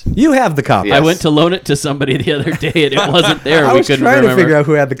copy. is? You have the copy. Yeah. I Yes. went to loan it to somebody the other day and it wasn't there. I we was couldn't trying remember. to figure out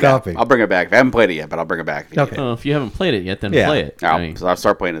who had the copy. I'll bring it back. I haven't played it yet, but I'll bring it back. Okay. Oh, if you haven't played it yet, then Yeah. play it. I'll, I mean, so I'll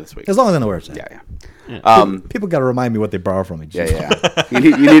start playing it this week. As long as I know where it's at. Yeah. People got to remind me what they borrow from me. Yeah.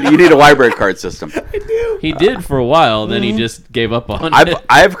 You need a library card system. he did for a while, then he just gave up on it.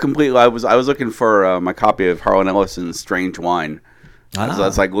 I've completely. I was looking for my copy of Harlan Ellison's Strange Wine. So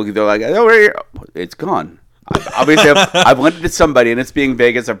it's like looking. They're like, oh, where are you? It's gone. Obviously, I've lent it to somebody, and it's being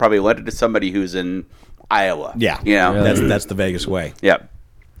Vegas. I've probably lent it to somebody who's in Iowa. Yeah. You know? That's the Vegas way. Yeah.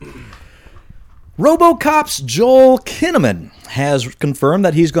 RoboCop's Joel Kinnaman has confirmed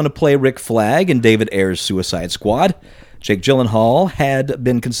that he's going to play Rick Flag in David Ayer's Suicide Squad. Jake Gyllenhaal had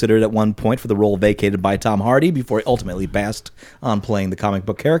been considered at one point for the role vacated by Tom Hardy before he ultimately passed on playing the comic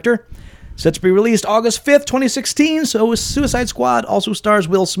book character. Set to be released August 5th, 2016, so Suicide Squad also stars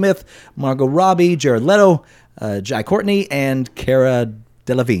Will Smith, Margot Robbie, Jared Leto, Jai Courtney, and Cara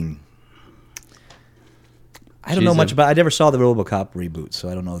Delevingne. I don't know much about. I never saw the RoboCop reboot, so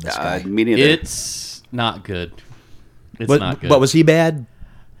I don't know this guy. Me neither. It's not good. It's not good. But was he bad?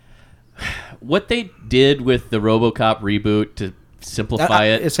 What they did with the RoboCop reboot to simplify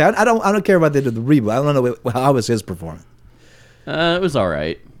it, I don't care about the reboot. I don't know how was his performance. it was all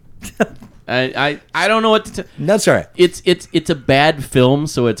right. I don't know what to. That's all right. It's a bad film,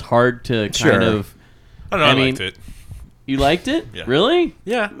 so it's hard to Sure. kind of. I don't know. I mean, liked it. You liked it? Yeah. Really?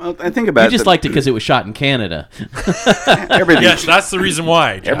 Yeah. Well, I think about You it. just liked it because it was shot in Canada. everything. Yes, that's the reason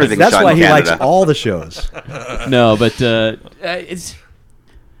why. John. Everything. That's shot why in he Canada. likes all the shows. No, but it's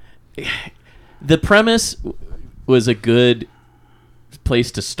the premise was a good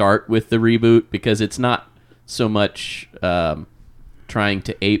place to start with the reboot because it's not so much trying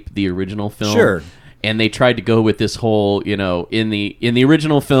to ape the original film. Sure. And they tried to go with this whole, in the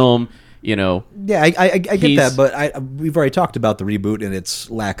original film, Yeah, I get He's- that, but we've already talked about the reboot and its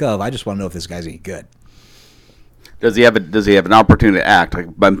lack of. I just want to know if this guy's any good. Does he have an opportunity to act? Like,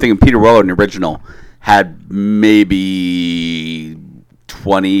 I'm thinking Peter Weller in the original had maybe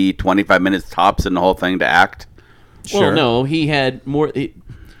 20, 25 minutes tops in the whole thing to act. Well, no, he had more.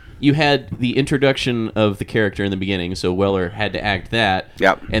 You had the introduction of the character in the beginning, so Weller had to act that.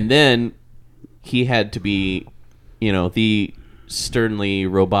 Yep. And then he had to be, the sternly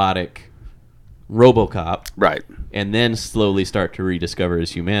robotic RoboCop, Right. and then slowly start to rediscover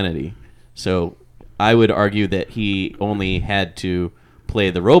his humanity. So I would argue that he only had to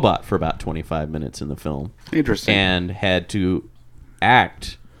play the robot for about 25 minutes in the film. Interesting. And had to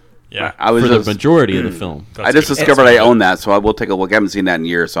act Yeah. I was for the just, majority of the film. I just discovered I own that, so I will take a look. I haven't seen that in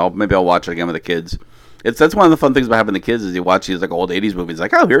years, so maybe I'll watch it again with the kids. That's one of the fun things about having the kids is you watch these like old '80s movies,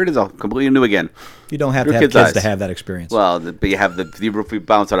 like, oh, here it is, all completely new again. You don't have Your to have kid's kids to eyes. have that experience. Well, but you have if you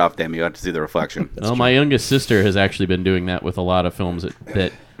bounce it off them, you have to see the reflection. Well, my youngest sister has actually been doing that with a lot of films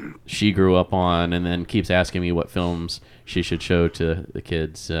that she grew up on, and then keeps asking me what films she should show to the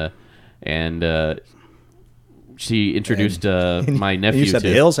kids. She introduced my And nephew you said to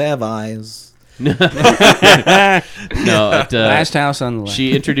the hills have eyes. no. Last house on the left.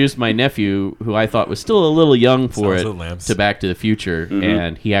 She introduced my nephew, who I thought was still a little young for Sounds it, like lambs. to Back to the Future,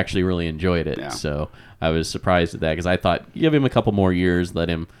 and he actually really enjoyed it. Yeah. So I was surprised at that because I thought, give him a couple more years, let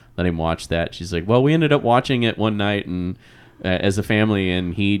him watch that. She's like, well, we ended up watching it one night and as a family,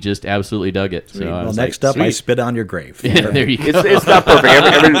 and he just absolutely dug it. So I Well, was next like, up, I sweet. spit on your grave. Yeah, there you go. It's not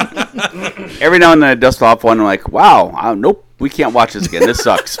perfect. Every now and then I dust off one. I'm like, wow, nope, we can't watch this again. This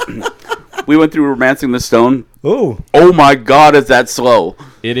sucks. we went through Romancing the Stone. Ooh. Oh my God, is that slow?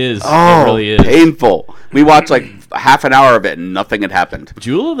 It is. Oh, It really is. painful. We watched like half an hour of it and nothing had happened.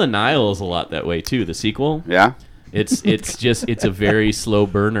 Jewel of the Nile is a lot that way too. The sequel. Yeah, It's a very slow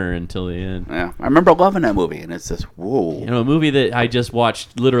burner until the end. yeah. I remember loving that movie, and it's just whoa. You know, a movie that I just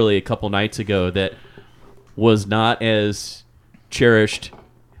watched literally a couple nights ago that was not as cherished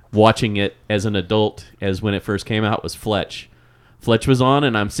watching it as an adult as when it first came out was Fletch. Fletch was on,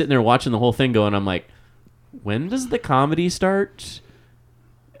 and I'm sitting there watching the whole thing going, I'm like, when does the comedy start?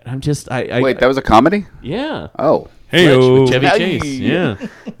 And I'm just, Wait, that was a comedy? yeah. Oh, Fletch with Chevy Hey. Chase, yeah.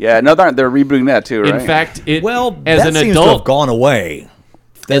 yeah. No, they're rebooting that too, right? In fact, it Well, as that an seems to have adult, gone away.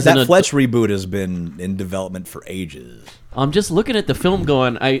 As That an Fletch reboot has been in development for ages. I'm just looking at the film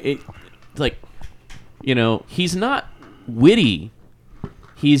going, like, you know, he's not witty.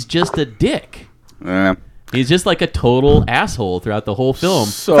 He's just a dick. Yeah. He's just like a total asshole throughout the whole film.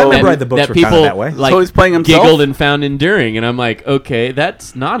 So- If I remember And right, the books that were kind people of that way. like So he's playing himself? giggled and found endearing, and I'm like, okay,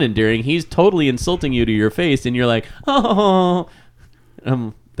 that's not endearing. He's totally insulting you to your face, and you're like, oh, I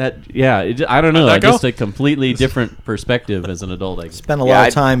don't know, How'd that just go? a completely different perspective as an adult. Spent a Yeah, lot I-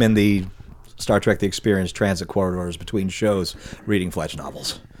 of time in the Star Trek The Experience transit corridors between shows reading Fletch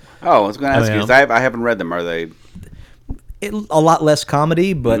novels. Oh, I was going to ask yeah. you 'cause I haven't read them. Are they? A lot less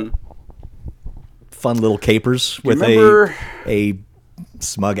comedy, but fun little capers with remember- a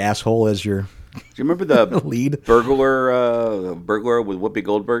smug asshole as your Do you remember the lead. burglar with Whoopi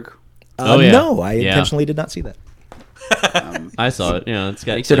Goldberg? Oh, yeah. No, I Yeah. intentionally did not see that. I saw it. You know, it's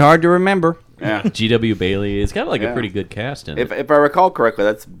got Makes it hard to remember. Yeah. G.W. Bailey. It's got like a Yeah. pretty good cast in it. If I recall correctly,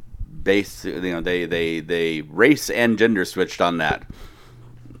 that's based. You know, they race and gender switched on that.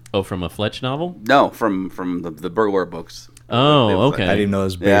 Oh, from a Fletch novel? No, from the burglar books. Oh, It was okay. I didn't even know it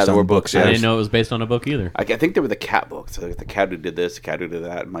was based Yeah, there on were books. books, I yeah. didn't know it was based on a book either. I think they were the cat books. So the cat who did this, the cat who did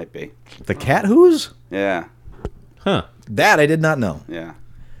that. It might be. The Cat Who's? Yeah, Huh. That I did not know. yeah.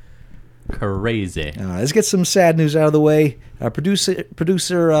 Crazy. Let's get some sad news out of the way.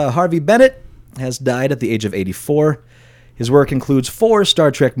 Producer Harvey Bennett has died at the age of 84. His work includes 4 Star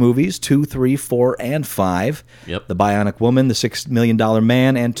Trek movies, 2, 3, 4, and 5. Yep. The Bionic Woman, The $6 Million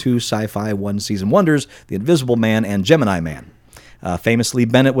Man, and 2 sci-fi one-season wonders, The Invisible Man and Gemini Man. Famously,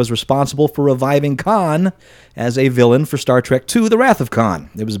 Bennett was responsible for reviving Khan as a villain for Star Trek II, The Wrath of Khan.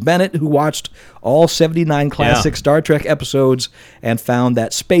 It was Bennett who watched all 79 classic Yeah. Star Trek episodes and found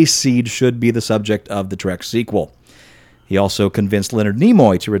that Space Seed should be the subject of the Trek sequel. He also convinced Leonard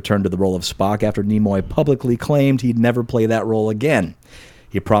Nimoy to return to the role of Spock after Nimoy publicly claimed he'd never play that role again.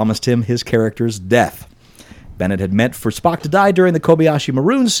 He promised him his character's death. Bennett had meant for Spock to die during the Kobayashi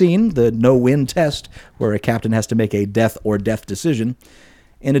Maroon scene, the no-win test, where a captain has to make a death or death decision.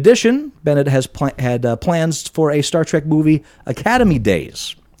 In addition, Bennett has had plans for a Star Trek movie, Academy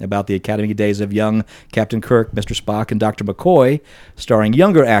Days, about the Academy Days of young Captain Kirk, Mr. Spock, and Dr. McCoy, starring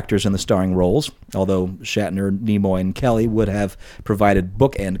younger actors in the starring roles, although Shatner, Nimoy, and Kelly would have provided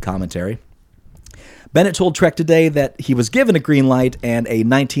bookend commentary. Bennett told Trek Today that he was given a green light and a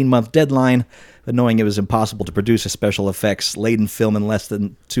 19-month deadline, but knowing it was impossible to produce a special effects-laden film in less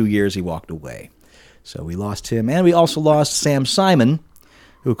than 2 years, he walked away. So we lost him, and we also lost Sam Simon,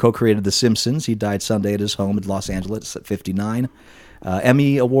 who co-created The Simpsons. He died Sunday at his home in Los Angeles at 59.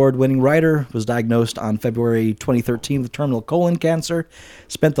 Emmy Award-winning writer, was diagnosed on February 2013 with terminal colon cancer.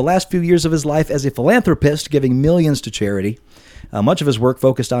 Spent the last few years of his life as a philanthropist, giving millions to charity. Much of his work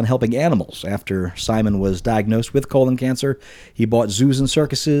focused on helping animals. After Simon was diagnosed with colon cancer, he bought zoos and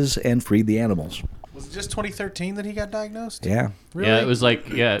circuses and freed the animals. Was it just 2013 that he got diagnosed? Yeah. Really? Yeah, it was like,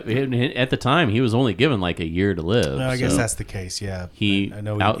 at the time, he was only given like a year to live. No, I guess so that's the case. Yeah, He I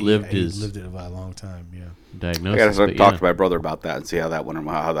know outlived he his lived it by a long time. Yeah. I diagnosis. gotta start but talk yeah. to my brother about that and see how that went and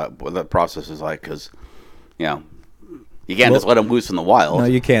what that process is like. Because, you know, you can't just let him loose in the wild. No,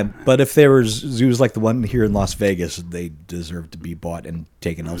 you can't. But if there was zoos like the one here in Las Vegas, they deserve to be bought and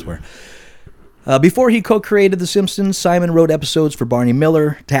taken elsewhere. Before he co-created The Simpsons, Simon wrote episodes for Barney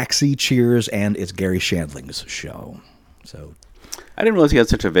Miller, Taxi, Cheers, and It's Gary Shandling's Show. So I didn't realize he had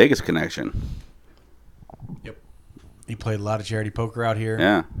such a Vegas connection. Yep. He played a lot of charity poker out here.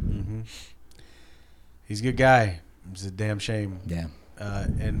 Yeah. He's a good guy. It's a damn shame. yeah,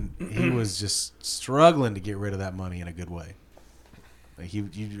 And he was just struggling to get rid of that money in a good way. Like you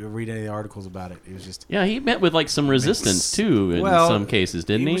read any of the articles about it, it was just Yeah, he met with like some resistance too in some cases,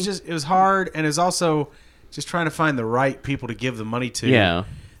 didn't he? it was hard, and it was also just trying to find the right people to give the money to. Yeah.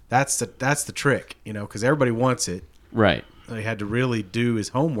 that's the trick, you know, because everybody wants it. Right. He had to really do his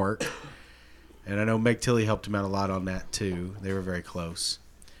homework, and I know Meg Tilly helped him out a lot on that too. They were very close.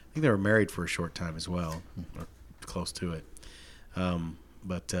 I think they were married for a short time as well, or close to it.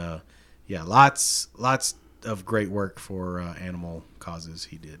 yeah, lots of great work for animal causes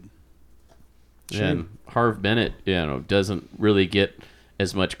he did. And Harv Bennett, doesn't really get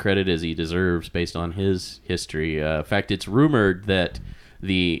as much credit as he deserves based on his history. In fact, it's rumored that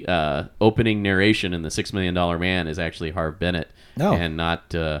the opening narration in The $6 Million Man is actually Harv Bennett, and not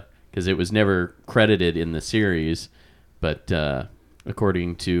because it was never credited in the series, but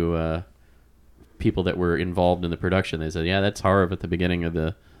according to people that were involved in the production, they said, yeah, that's Harv at the beginning of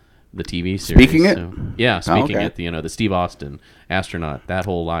the TV series. Speaking it? So, yeah, speaking okay. it. The Steve Austin astronaut, that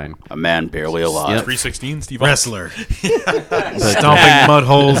whole line. A man barely alive. 316, Steve. Wrestler. Stomping mud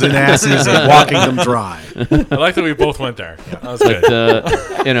holes in asses and walking them dry. I like that we both went there. That was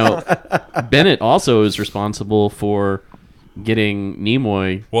good. Bennett also is responsible for getting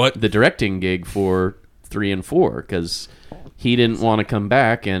Nimoy the directing gig for 3 and 4 because he didn't want to come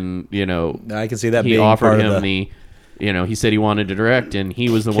back, and I can see that he being offered part him of the he said he wanted to direct, and he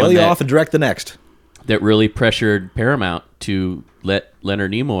was the kill one you that, off and direct the next. that really pressured Paramount to let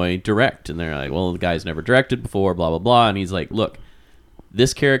Leonard Nimoy direct. And they're like, well, the guy's never directed before, blah, blah, blah. And he's like, look,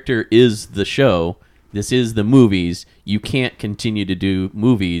 this character is the show. This is the movies. You can't continue to do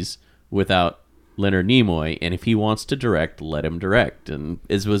movies without Leonard Nimoy. And if he wants to direct, let him direct. And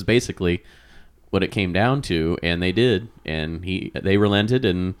it was basically what it came down to. And they did. And they relented,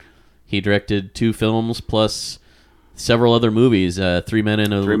 and he directed 2 films plus several other movies, 3 Men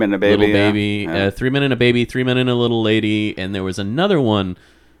and a Little Baby, yeah. 3 Men and a Baby, 3 Men and a Little Lady, and there was another one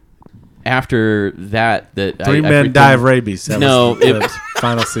after that 3 Men Die of Rabies. That was the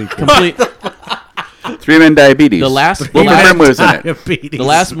final sequel. Complete. 3 Men Diabetes. The last Wilbur was in it. Diabetes. The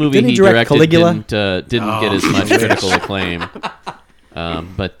last movie Didn't he he direct directed Caligula? didn't get as much critical acclaim.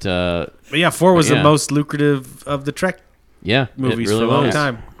 But yeah, 4 was the most lucrative of the Trek yeah, movies it really for a long was.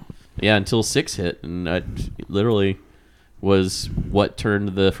 time. Yeah, until 6 hit, and it literally was what turned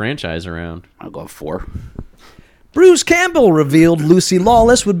the franchise around. I'll go 4. Bruce Campbell revealed Lucy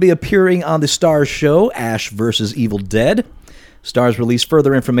Lawless would be appearing on the Starz show Ash vs. Evil Dead. Starz released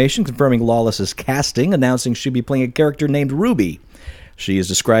further information confirming Lawless's casting, announcing she'd be playing a character named Ruby. She is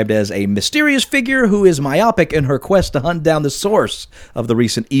described as a mysterious figure who is myopic in her quest to hunt down the source of the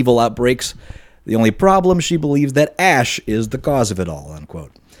recent evil outbreaks. The only problem, she believes that Ash is the cause of it all,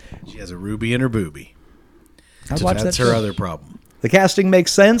 unquote. She has a ruby in her boobie. I'd watch That's that her show. other problem. The casting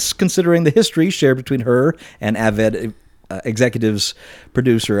makes sense considering the history shared between her and Avid executives,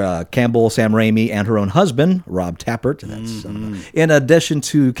 producer Campbell, Sam Raimi, and her own husband, Rob Tappert. That's, in addition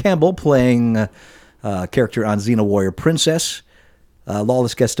to Campbell playing a character on Xena Warrior Princess,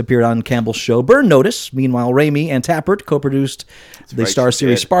 Lawless guest appeared on Campbell's show Burn Notice. Meanwhile, Raimi and Tappert co-produced the Starz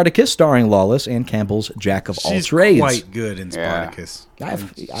series Spartacus, starring Lawless and Campbell's Jack of all She's trades. quite good in Spartacus.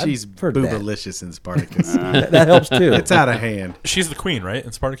 She's heard that. boobalicious in Spartacus. That helps too. It's out of hand. She's the queen, right?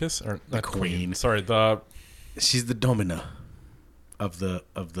 In Spartacus, or not queen. Sorry, She's the domina of the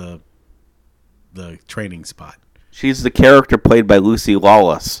training spot. She's the character played by Lucy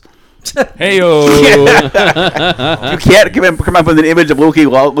Lawless. Hey-o. You can't come up with an image of Lucy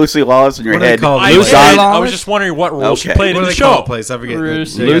Lawless in your What are they head. called? I was just wondering what role she Okay. played What in do the they call show. the place? I forget.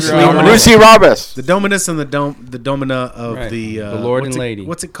 Lucy Lucy Roberts. The dominus and the domina of Right. the Lord what's and it- lady.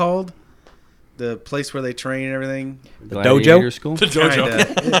 What's it called? The place where they train and everything. Gladiator dojo? School? The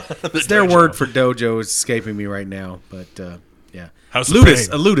dojo. Kinda. It's their word for dojo is escaping me right now, but yeah. House of Ludus,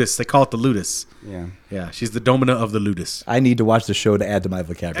 Pain. a ludus. They call it the ludus. Yeah. Yeah, she's the domina of the ludus. I need to watch the show to add to my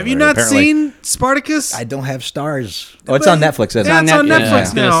vocabulary. Have you not apparently. seen Spartacus? I don't have Stars. Oh, it's on Netflix, isn't Yeah, it? it's on Netflix. I was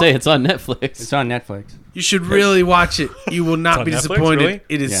Netflix gonna now. say it's on Netflix. It's on Netflix. You should really watch it. You will not on be Netflix, disappointed. really?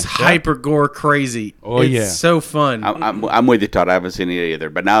 It is Yeah. hyper gore crazy. Oh, it's yeah. so fun. I'm with you, Todd. I haven't seen it either.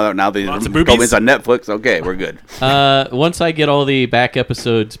 But now Lots of the boobies? comments on Netflix, okay, we're good. Once I get all the back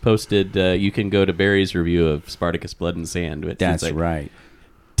episodes posted, you can go to Barry's review of Spartacus Blood and Sand. Which That's is like, right.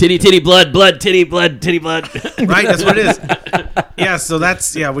 Titty, blood, titty, blood. Right, that's what it is. Yeah, so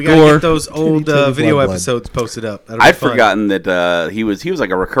that's we gotta Gore. get those old Titty, video blood. episodes posted up. That'll be I'd fun. forgotten that he was like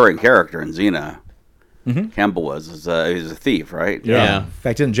a recurring character in Xena. Campbell was. He was a thief, right? Yeah. In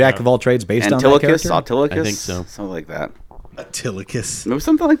fact, isn't Jack of all trades based on that Antilochus, character? Autolycus, I think so. something like that. Atilicus. It was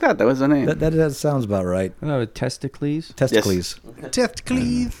something like that. That was the name. That sounds about right. Oh, Testicles? Testicles.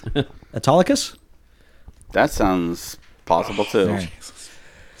 Testicles. Autolycus? That sounds possible too.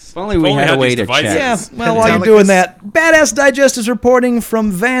 If only we only had a had way these to devices. check. Yeah, Yes. well, while you're Autolycus. doing that, Badass Digest is reporting from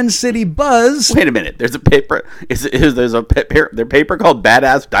Van City Buzz. Wait a minute. There's a paper. There's a their paper called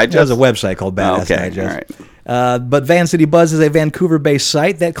Badass Digest. There's a website called Badass Okay, Digest. all right. But Van City Buzz is a Vancouver-based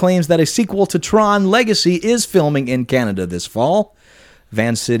site that claims that a sequel to Tron Legacy is filming in Canada this fall.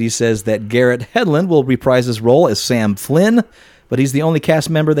 Van City says that Garrett Hedlund will reprise his role as Sam Flynn. but he's the only cast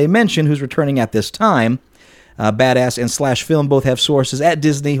member they mention who's returning at this time. Badass and Slash Film both have sources at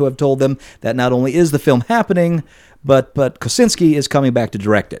Disney who have told them that not only is the film happening, but Kosinski is coming back to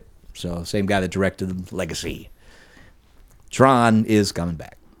direct it. So, same guy that directed Legacy. Tron is coming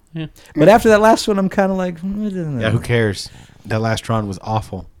back. Yeah. But after that last one, I'm kind of like, I don't know. Yeah, who cares? That last Tron was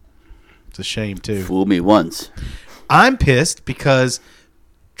awful. It's a shame, too. Fool me once. I'm pissed because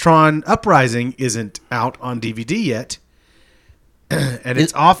Tron Uprising isn't out on DVD yet. And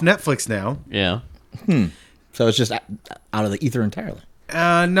it's off Netflix now. Yeah. So it's just out of the ether entirely.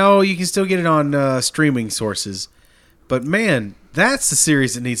 No, you can still get it on streaming sources. But man, that's the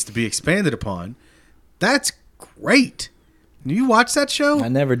series that needs to be expanded upon. That's great. You watch that show? I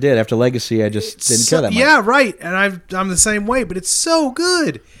never did. After Legacy, I just didn't care that much. Yeah, right. And I'm the same way, but it's so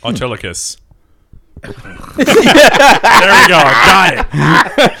good. Autolycus. There we go. Got it.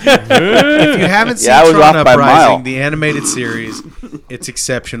 If you haven't seen I was Tron off by a mile. Uprising, the animated series, it's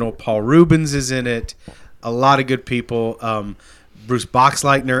exceptional. Paul Rubens is in it. A lot of good people. Bruce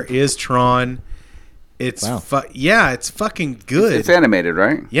Boxleitner is Tron. It's Wow. it's fucking good. It's animated,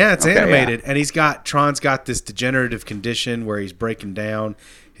 right? Yeah, it's Okay, animated, and Tron's got this degenerative condition where he's breaking down.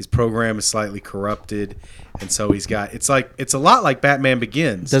 His program is slightly corrupted, and so it's a lot like Batman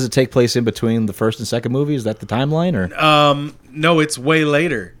Begins. Does it take place in between the first and second movie? Is that the timeline, or No, it's way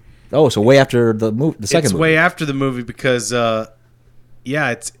later. so way after the second It's movie? way after the movie because I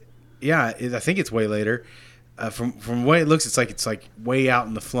think it's way later. From the way it looks, it's like way out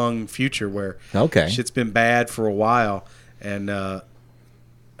in the flung future where shit's been bad for a while, and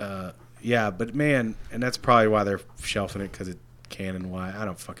but man, and that's probably why they're shelving it because it canon. Why I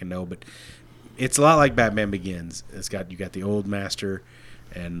don't fucking know, but it's a lot like Batman Begins. You got the old master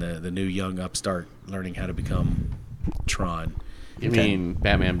and the new young upstart learning how to become Tron. You mean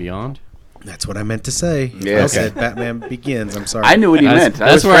Batman Beyond? That's what I meant to say. Yeah. I said Batman Begins. I'm sorry. I knew what he meant.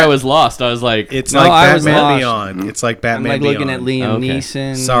 That's where I was lost. I was like, It's No, like I was Batman lost. Beyond. It's like I'm Batman like Beyond. looking at Liam Okay.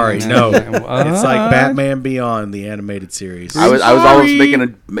 Neeson. Sorry, and no. What? It's like Batman Beyond, the animated series. I was almost making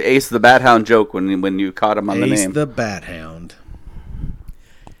an Ace the Bat Hound joke when you caught him on the Ace name. the Bat Hound.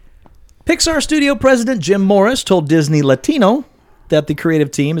 Pixar studio president Jim Morris told Disney Latino that the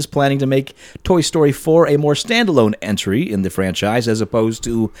creative team is planning to make Toy Story 4 a more standalone entry in the franchise as opposed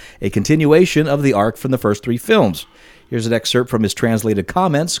to a continuation of the arc from the first three films. Here's an excerpt from his translated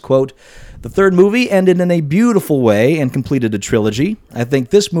comments, quote, "The third movie ended in a beautiful way and completed a trilogy. I think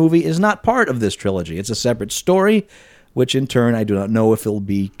this movie is not part of this trilogy. It's a separate story, which in turn I do not know if it will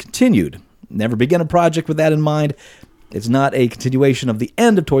be continued. Never began a project with that in mind. It's not a continuation of the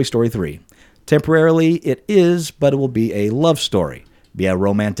end of Toy Story 3. Temporarily, it is, but it will be a love story, be a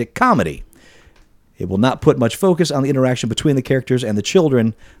romantic comedy. It will not put much focus on the interaction between the characters and the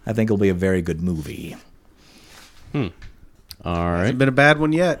children. I think it'll be a very good movie." all right. Hasn't been a bad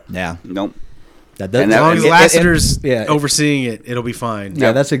one yet. Yeah. Nope. That And As long as and- Lasseter's yeah, overseeing it, it'll be fine.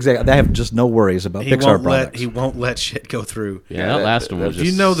 yeah, that's exactly. I have just no worries about Pixar products. He won't let shit go through. Yeah, that last one was If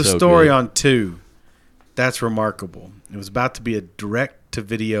just you know the so story good. on 2, that's remarkable. It was about to be a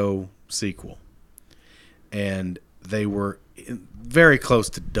direct-to-video sequel, and they were very close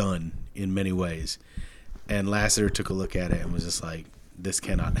to done in many ways. And Lasseter took a look at it and was just like, "This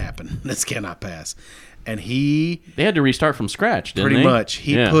cannot happen. This cannot pass." And he They had to restart from scratch, didn't pretty they? much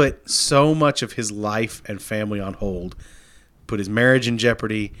he Yeah. put so much of his life and family on hold, put his marriage in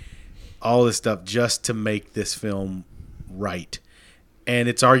jeopardy, all this stuff just to make this film right. And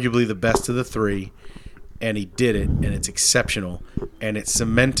it's arguably the best of the three, and he did it, and it's exceptional, and it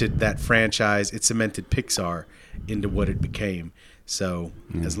cemented that franchise, it cemented Pixar into what it became. So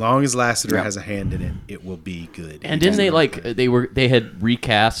as long as Lasseter Yeah. has a hand in it, it will be good. And didn't they had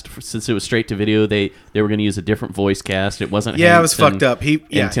recast since it was straight to video? They were going to use a different voice cast. It wasn't. Yeah, it was Hanks and- fucked up.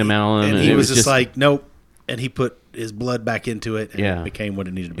 and Tim Allen, and and he it was was just like, nope. And he put his blood back into it, and Yeah. it became what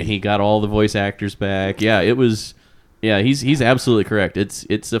it needed to be. and he got all the voice actors back. Yeah, it was. Yeah, he's absolutely correct.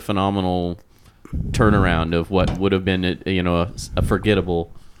 It's a phenomenal turnaround of what would have been a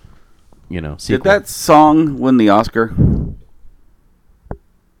forgettable sequel. Did that song win the Oscar?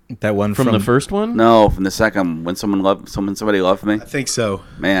 That one from the first one? No, from the second. When somebody loved me. I think so.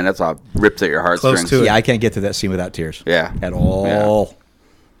 Man, that's all rips at your heartstrings. Close to it. Yeah, I can't get to that scene without tears. Yeah. At all.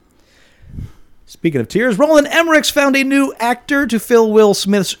 Speaking of tears, Roland Emmerich's found a new actor to fill Will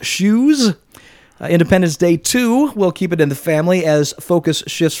Smith's shoes. Independence Day 2 will keep it in the family as focus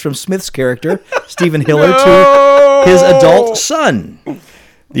shifts from Smith's character, Stephen Hiller, to his adult son.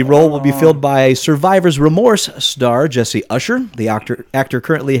 The role will be filled by Survivor's Remorse star Jesse Usher. The actor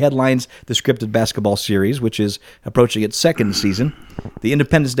currently headlines the scripted basketball series, which is approaching its second season. The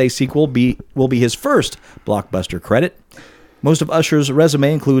Independence Day sequel will be his first blockbuster credit. Most of Usher's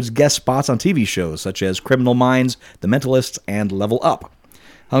resume includes guest spots on TV shows such as Criminal Minds, The Mentalists, and Level Up.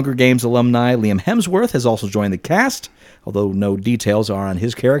 Hunger Games alumni Liam Hemsworth has also joined the cast, although no details are on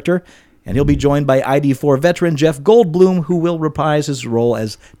his character, and he'll be joined by ID4 veteran Jeff Goldblum, who will reprise his role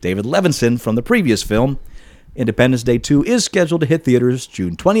as David Levinson from the previous film. Independence Day 2 is scheduled to hit theaters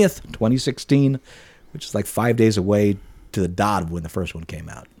June 20th, 2016, which is like 5 days away to the dot of when the first one came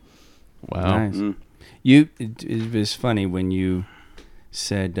out. Wow. Nice. It was funny when you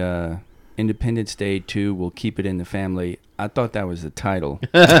said Independence Day 2, we'll keep it in the family. I thought that was the title.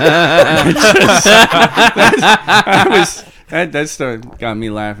 That got me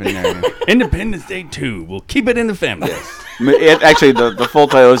laughing there. Independence Day 2, we'll keep it in the family. Actually, the full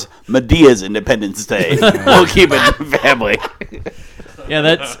title is Medea's Independence Day. We'll keep it in the family. Yeah,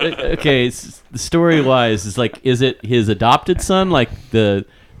 that's okay. Story-wise, is it his adopted son, like the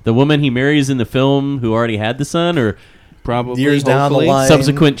woman he marries in the film who already had the son, or Probably Years down the hopefully. line.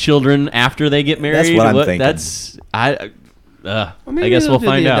 subsequent children after they get married? That's what I'm thinking. That's Well, I guess we'll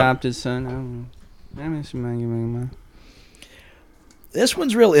find the out. adopted son. I don't know. This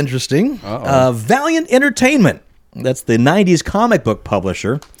one's real interesting. Uh-oh. Valiant Entertainment. That's the 90s comic book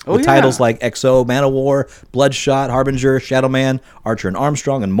publisher with titles like XO, Man of War, Bloodshot, Harbinger, Shadow Man, Archer and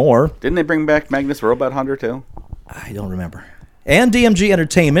Armstrong, and more. Didn't they bring back Magnus Robot Hunter too? I don't remember. And DMG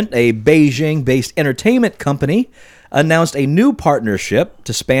Entertainment, a Beijing-based entertainment company, announced a new partnership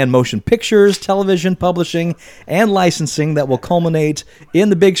to span motion pictures, television, publishing, and licensing that will culminate in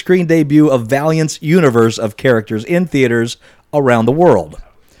the big screen debut of Valiant's universe of characters in theaters around the world.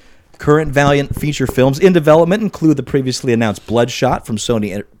 Current Valiant feature films in development include the previously announced Bloodshot from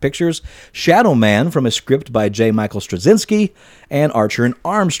Sony Pictures, Shadow Man from a script by J. Michael Straczynski, and Archer and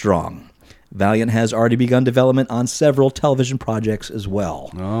Armstrong. Valiant has already begun development on several television projects as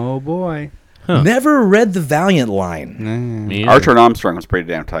well. Oh, boy. Never read the Valiant line. Me either. Archer and Armstrong was pretty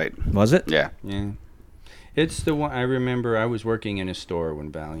damn tight. Was it? Yeah. Yeah. It's the one I remember. I was working in a store when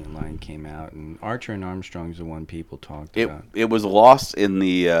Valiant Line came out, and Archer and Armstrong's the one people talked about. It was lost in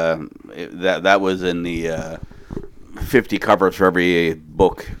the that was in the 50 covers for every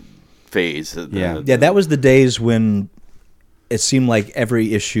book phase. Yeah. Yeah, that was the days when it seemed like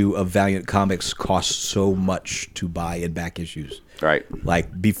every issue of Valiant Comics cost so much to buy in back issues. Right. Like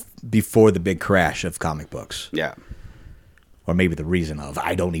before the big crash of comic books. Yeah. Or maybe the reason of,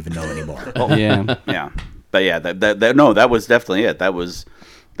 I don't even know anymore. Yeah. Yeah. But yeah, that was definitely it. That was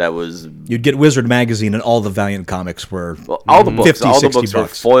You'd get Wizard magazine and all the Valiant comics were all the books. 50, all the 60 books were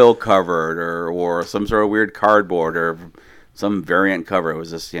bucks. foil covered or some sort of weird cardboard or some variant cover. It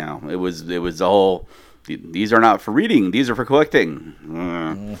was just it was the whole. These are not for reading. These are for collecting.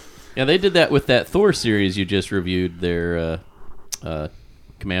 Yeah, they did that with that Thor series you just reviewed. Their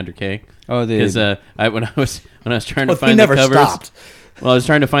Commander K. Oh, they because when I was trying to Well, he find never the covers. stopped. Well, I was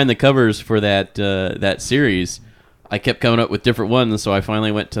trying to find the covers for that series. I kept coming up with different ones, so I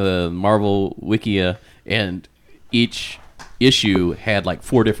finally went to Marvel Wikia, and each issue had like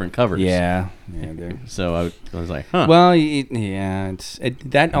 4 different covers. Yeah. So I was like, huh. Well,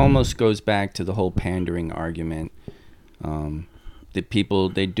 that almost goes back to the whole pandering argument. The people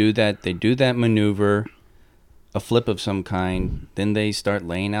they do that maneuver, a flip of some kind, then they start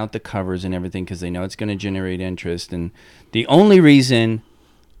laying out the covers and everything because they know it's going to generate interest. And the only reason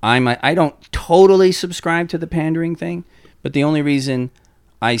I don't totally subscribe to the pandering thing, but the only reason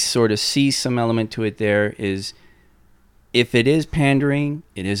I sort of see some element to it there is if it is pandering,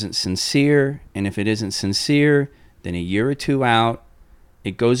 it isn't sincere, and if it isn't sincere, then a year or two out,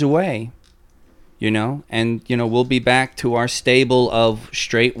 it goes away. And we'll be back to our stable of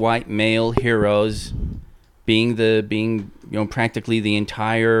straight white male heroes being practically the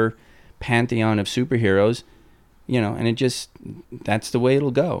entire pantheon of superheroes, and that's the way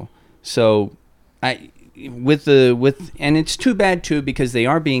it'll go. So and it's too bad too, because they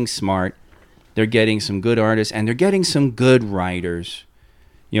are being smart. They're getting some good artists and they're getting some good writers.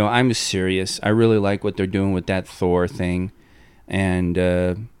 I'm serious. I really like what they're doing with that Thor thing. And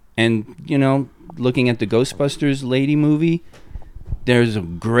looking at the Ghostbusters lady movie, there's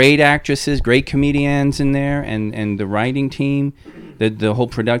great actresses, great comedians in there, and the writing team, the whole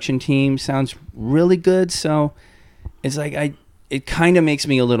production team sounds really good. So it's like it kind of makes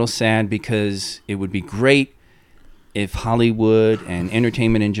me a little sad, because it would be great if Hollywood and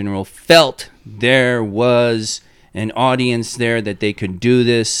entertainment in general felt there was an audience there that they could do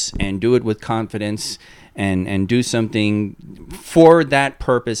this and do it with confidence and do something for that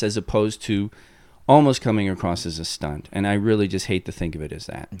purpose, as opposed to almost coming across as a stunt. And I really just hate to think of it as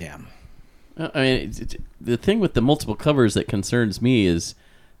that. Yeah. I mean, the thing with the multiple covers that concerns me is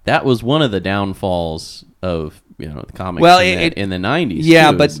that was one of the downfalls of the comics Well, in the 90s.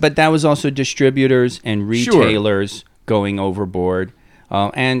 Yeah, too. but that was also distributors and Sure. retailers going overboard,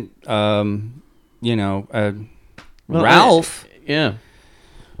 Ralph. Yeah.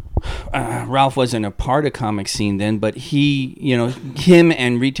 Ralph wasn't a part of comic scene then, but him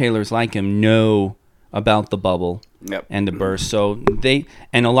and retailers like him know about the bubble and the burst. So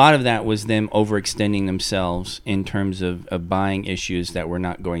and a lot of that was them overextending themselves in terms of buying issues that were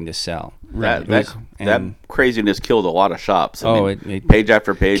not going to sell. That craziness killed a lot of shops. It page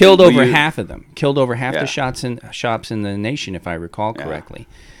after page. Killed over half of them. Killed over half the Yeah. shops in the nation, if I recall correctly.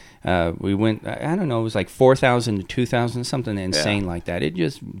 We went, I don't know, it was like 4,000 to 2,000, something insane like that. It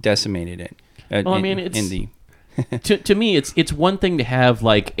just decimated it. Well, I mean, to me, it's one thing to have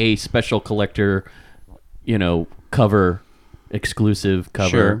like a special collector, cover, exclusive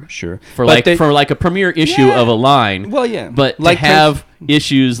cover, Sure. for a premiere issue of a line. Well, yeah, but like to have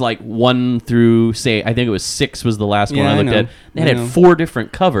issues like 1 through, say, I think it was 6 was the last one I looked at. They had 4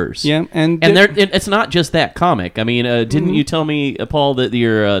 different covers. Yeah, and it's not just that comic. I mean, didn't you tell me, Paul, that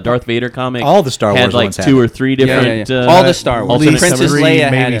your Darth Vader comic? All the Star Wars had like ones had 2 it. or 3 different. all the Star Wars. alternate Princess covers. Leia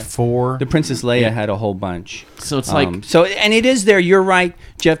maybe had 4. The Princess Leia had a whole bunch. So it's like, and it is there. You're right,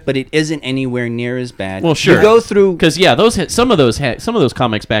 Jeff, but it isn't anywhere near as bad. well, sure. You go through because some of those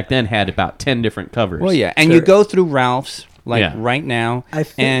comics back then had about 10 different covers. Well, yeah, and you go through Ralph's right now, I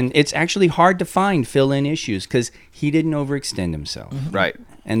think- and it's actually hard to find fill-in issues because he didn't overextend himself, Right.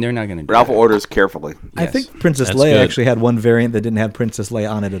 and they're not going to do Ralph that. orders carefully. I think Princess That's Leia good. actually had one variant that didn't have Princess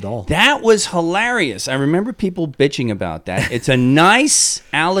Leia on it at all. That was hilarious. I remember people bitching about that. It's a nice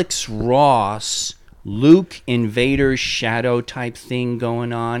Alex Ross, Luke Invader shadow type thing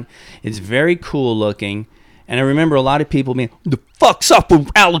going on. It's very cool looking. And I remember a lot of people being, the fuck's up with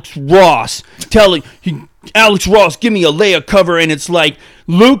Alex Ross? Alex Ross, give me a Leia cover, and it's like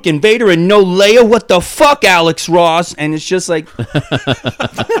Luke and Vader and no Leia. What the fuck, Alex Ross? And it's just like,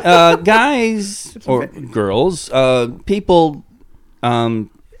 guys or girls, people.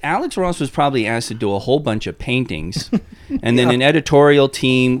 Alex Ross was probably asked to do a whole bunch of paintings, and then an editorial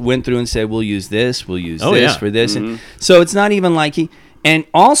team went through and said, "We'll use this. We'll use this for this." And so it's not even like he. And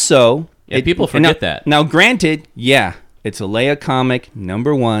also, people forget that. Now, granted, it's a Leia comic,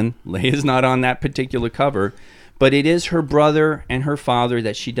 number 1. Leia's not on that particular cover, but it is her brother and her father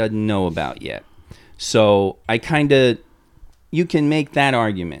that she doesn't know about yet. So you can make that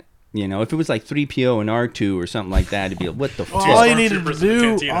argument. If it was like 3PO and R2 or something like that, it'd be like, what the fuck? All you needed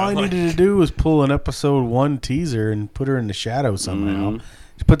to do was pull an episode 1 teaser and put her in the shadow somehow.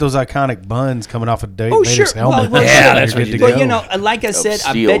 Just put those iconic buns coming off of Vader's helmet. that's what you good But to go. like I said,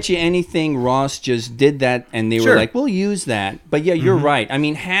 I steel. bet you anything Ross just did that, and they were like, "We'll use that." But yeah, you're right. I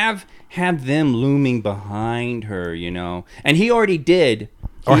mean, have them looming behind her, and he already did.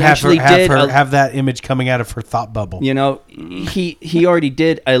 Or He have actually her, did a- have that image coming out of her thought bubble. he already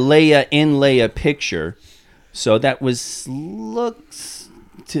did a Leia in Leia picture, so that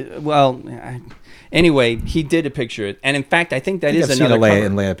anyway, he did a picture, and in fact, I think that is I've seen another a Leia cover.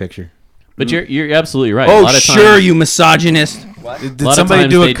 and Leia picture. But you're absolutely right. Oh, a lot of sure, times, you misogynist. Did a lot somebody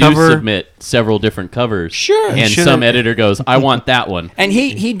of times do a they cover? do submit several different covers. Sure. And Should've- some editor goes, "I want that one." And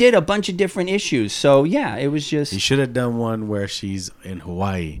he did a bunch of different issues, so yeah, it was just. You should have done one where she's in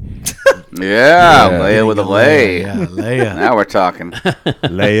Hawaii. Yeah, Leia with a lay. Yeah, Leia. Now we're talking.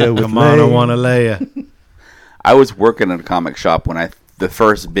 Leia with Come on, I want a Leia. I was working in a comic shop when the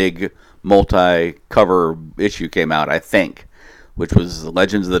first big multi-cover issue came out, I think, which was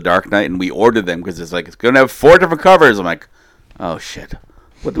Legends of the Dark Knight, and we ordered them because it's going to have 4 different covers. I'm like, oh, shit.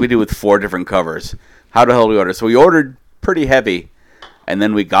 What do we do with 4 different covers? How the hell do we order? So we ordered pretty heavy, and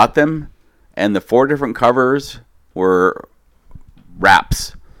then we got them, and the 4 different covers were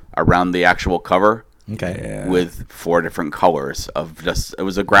wraps around the actual cover. Okay. With 4 different colors of just, it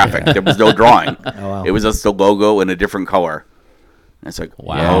was a graphic. There was no drawing. wow. It was just the logo in a different color. And it's like,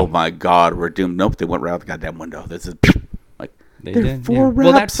 Wow. oh my God, we're doomed. Nope, they went right out the goddamn window. This is like, They they're did, 4 yeah. wraps.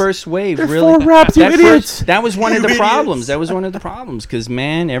 Well, that first wave They're really. 4 wraps, you idiots. That was one of the problems. That was one of the problems because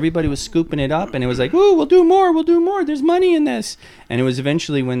man, everybody was scooping it up, and it was like, "Ooh, we'll do more. We'll do more. There's money in this." And it was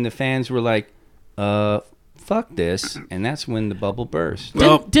eventually when the fans were like, fuck this," and that's when the bubble burst.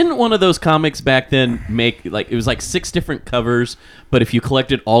 Didn't one of those comics back then make it was like 6 different covers, but if you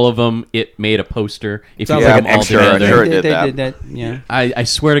collected all of them, it made a poster. If you Sounds put like them an all extra, together, sure. they did that. did that. Yeah. I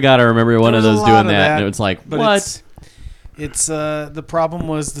swear to God, I remember one of There was those a lot doing of that, and it was like, but what? It's the problem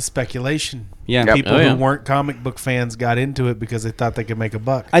was the speculation. Yeah. Yep. People Oh, yeah. who weren't comic book fans got into it because they thought they could make a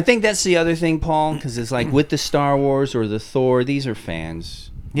buck. I think that's the other thing, Paul, because it's like with the Star Wars or the Thor, these are fans.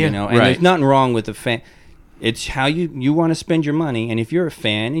 Yeah. You know, and Right. there's nothing wrong with the fan. It's how you want to spend your money, and if you're a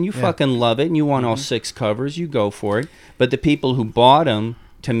fan and you fucking love it and you want all 6 covers, you go for it. But the people who bought them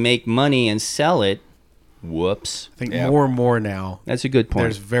to make money and sell it, whoops. I think more and more now. That's a good point.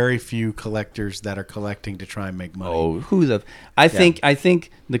 There's very few collectors that are collecting to try and make money. Oh, I think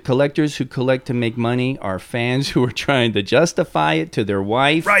the collectors who collect to make money are fans who are trying to justify it to their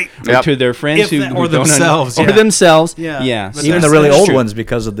wife, Right. or to their friends Or themselves. or themselves. Yeah. Yeah. But Even the really old ones,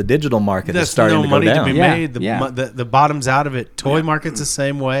 because of the digital market, is There's starting no to go money down. to be Yeah. made. Yeah. The bottom's out of it. Toy market's the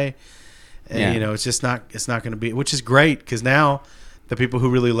same way. And, Yeah. you know, it's just not. It's not going to be, which is great because now the people who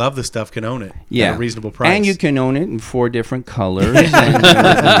really love the stuff can own it at a reasonable price. And you can own it in 4 different colors.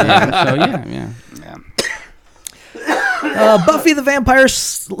 yeah. Buffy the Vampire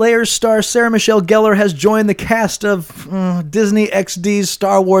Slayer star Sarah Michelle Gellar has joined the cast of Disney XD's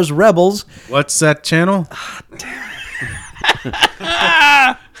Star Wars Rebels. What's that channel?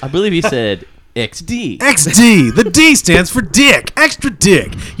 I believe he said XD. XD. The D stands for dick. Extra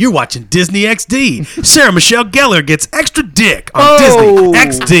dick. You're watching Disney XD. Sarah Michelle Gellar gets extra dick on Disney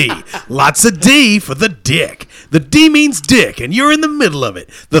XD. Lots of D for the dick. The D means dick, and you're in the middle of it.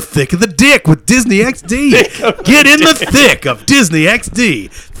 The thick of the dick with Disney XD. Get in the thick of Disney XD.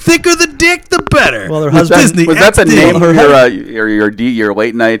 Thicker the dick, the better. Well, their With husband- Disney Was that the XD. name of your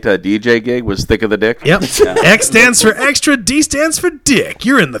late night DJ gig? Was Thick of the Dick? Yep. X stands for extra, D stands for dick.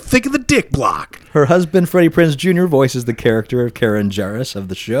 You're in the thick of the dick block. Her husband, Freddie Prinze Jr., voices the character of Karen Jarrus of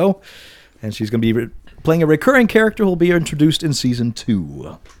the show, and she's going to be playing a recurring character who will be introduced in season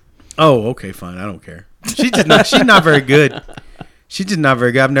 2. Oh, okay, fine. I don't care. She's not very good. She did not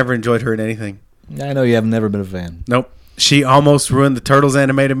very good. I've never enjoyed her in anything. I know you have never been a fan. Nope. She almost ruined the Turtles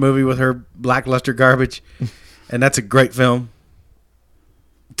animated movie with her lackluster garbage, and that's a great film.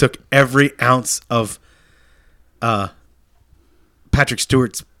 Took every ounce of Patrick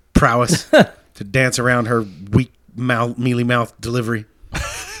Stewart's prowess to dance around her weak mouth, mealy mouth delivery.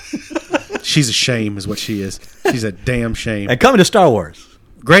 She's a shame, is what she is. She's a damn shame. And coming to Star Wars.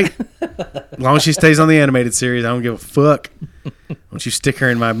 Great. As long as she stays on the animated series, I don't give a fuck. Don't you stick her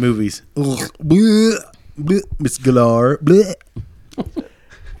in my movies. Ugh. Bleh. Bleh. Miss Galar. Bleh.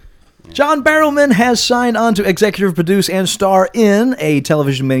 John Barrowman has signed on to executive produce and star in a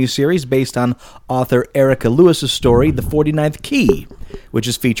television miniseries based on author Erica Lewis's story, The 49th Key, which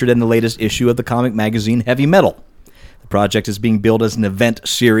is featured in the latest issue of the comic magazine Heavy Metal. The project is being billed as an event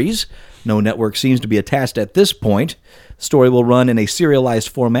series. No network seems to be attached at this point. The story will run in a serialized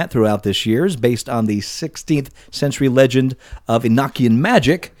format throughout this year, based on the 16th century legend of Enochian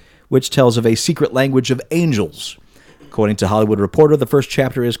magic, which tells of a secret language of angels. According to Hollywood Reporter, the first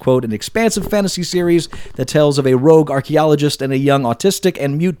chapter is, quote, an expansive fantasy series that tells of a rogue archaeologist and a young autistic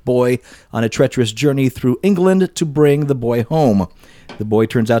and mute boy on a treacherous journey through England to bring the boy home. The boy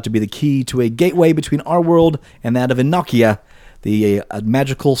turns out to be the key to a gateway between our world and that of Enochia, the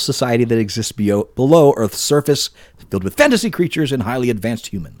magical society that exists below Earth's surface, filled with fantasy creatures and highly advanced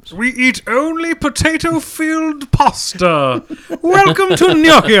humans. We eat only potato-filled pasta. Welcome to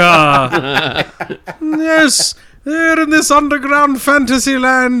Nokia. Yes, there in this underground fantasy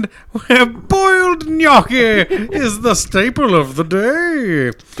land where boiled gnocchi is the staple of the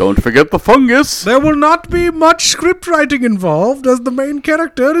day. Don't forget the fungus. There will not be much script writing involved as the main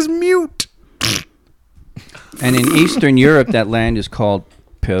character is mute. And in Eastern Europe, that land is called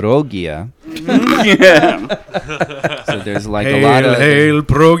Perogia. Yeah. So there's like a lot of... Hail,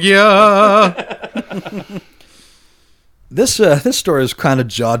 Progia. This story is kind of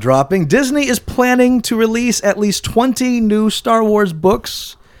jaw-dropping. Disney is planning to release at least 20 new Star Wars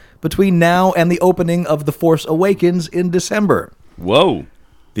books between now and the opening of The Force Awakens in December. Whoa.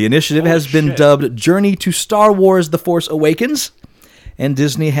 The initiative has been dubbed Journey to Star Wars The Force Awakens, and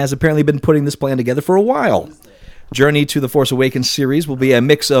Disney has apparently been putting this plan together for a while. Journey to the Force Awakens series will be a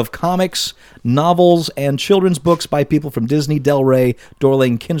mix of comics, novels, and children's books by people from Disney, Del Rey,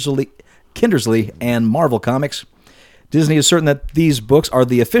 Dorling, Kindersley, and Marvel Comics. Disney is certain that these books are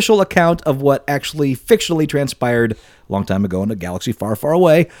the official account of what actually fictionally transpired a long time ago in a galaxy far, far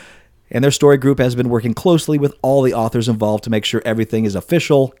away, and their story group has been working closely with all the authors involved to make sure everything is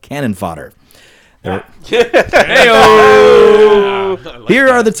official canon fodder. Here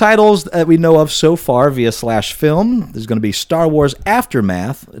are the titles that we know of so far via /film. There's going to be Star Wars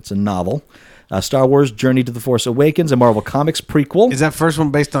Aftermath. It's a novel. Star Wars Journey to the Force Awakens, a Marvel Comics prequel. Is that first one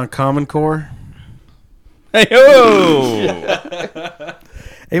based on Common Core? Hey-ho!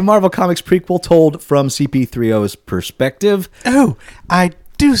 A Marvel Comics prequel told from CP3O's perspective. Oh, I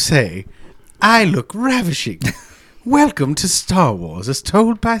do say, I look ravishing. Welcome to Star Wars as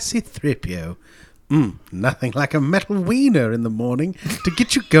told by C-3PO. Nothing like a metal wiener in the morning to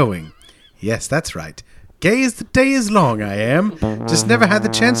get you going. Yes, that's right. Gay as the day is long, I am. Just never had the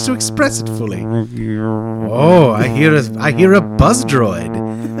chance to express it fully. Oh, I hear a buzz droid.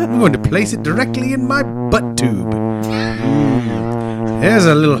 I'm going to place it directly in my butt tube. There's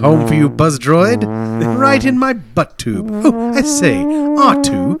a little home for you, buzz droid. Right in my butt tube. Oh, I say,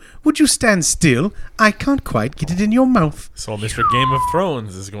 R2, would you stand still? I can't quite get it in your mouth. So Mr. Game of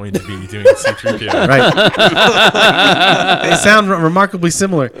Thrones is going to be doing C-3PO. Right. They sound remarkably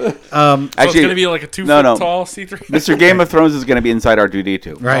similar. So it's going to be like a 2 foot tall C-3PO. Mr. Game of Thrones is going to be inside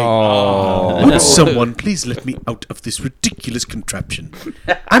R2-D2. Right. Oh. Would someone please let me out of this ridiculous contraption?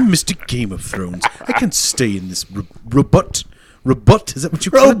 I'm Mr. Game of Thrones. I can stay in this robot. Robot? Is that what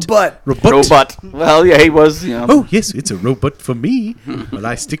you call it? Robot. Well, yeah, he was. You know. Oh, yes, it's a robot for me. Well,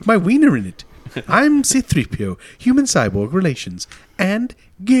 I stick my wiener in it. I'm C-3PO, human-cyborg relations, and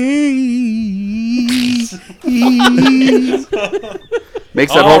gay.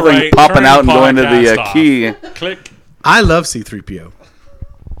 Makes that whole thing popping out and going to the key. Click. I love C-3PO.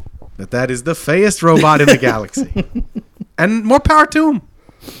 That is the fayest robot in the galaxy. And more power to him.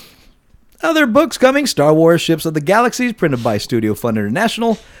 Other books coming: Star Wars Ships of the Galaxies, printed by Studio Fun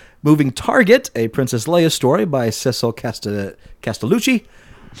International. Moving Target, a Princess Leia story by Cecil Castellucci.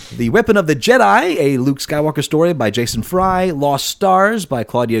 The Weapon of the Jedi, a Luke Skywalker story by Jason Fry. Lost Stars by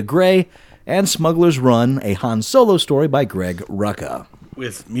Claudia Gray. And Smuggler's Run, a Han Solo story by Greg Rucka.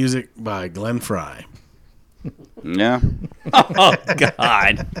 With music by Glenn Fry. Yeah. Oh,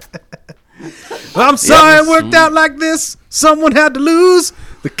 God. I'm sorry it worked out like this. Someone had to lose.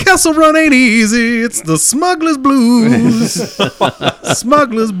 The Kessel Run ain't easy. It's the Smuggler's Blues.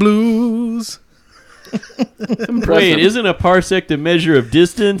 Smuggler's Blues. Wait, isn't a parsec the measure of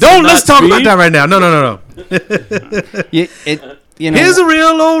distance? Let's talk about that right now. No. Here's a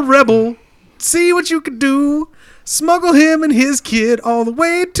real old rebel. See what you can do. Smuggle him and his kid all the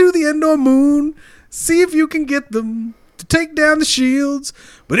way to the Endor moon. See if you can get them to take down the shields.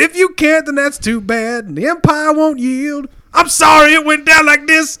 But if you can't, then that's too bad, and the Empire won't yield. I'm sorry it went down like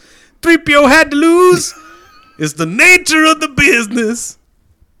this. 3PO had to lose. It's the nature of the business.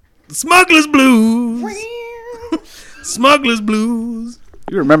 The Smuggler's Blues. Smuggler's Blues.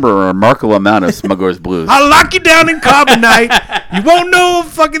 You remember a remarkable amount of Smuggler's Blues. I'll lock you down in carbonite. You won't know a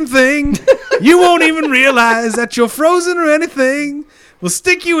fucking thing. You won't even realize that you're frozen or anything. We'll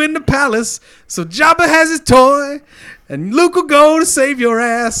stick you in the palace so Jabba has his toy, and Luke will go to save your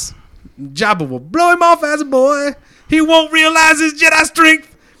ass. Jabba will blow him off as a boy. He won't realize his Jedi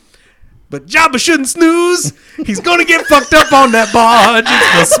strength. But Jabba shouldn't snooze. He's going to get fucked up on that barge.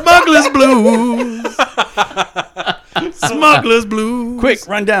 It's the Smuggler's Blues. Smuggler's Blues. Quick,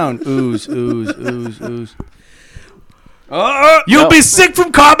 run down. Ooze. You'll be sick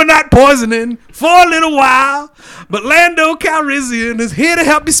from carbonite poisoning for a little while. But Lando Calrissian is here to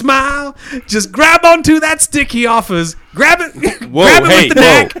help you smile. Just grab onto that stick he offers. Grab it with the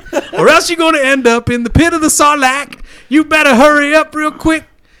neck. Or else you're going to end up in the pit of the Sarlacc. You better hurry up real quick.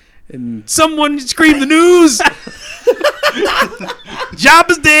 And someone scream the news.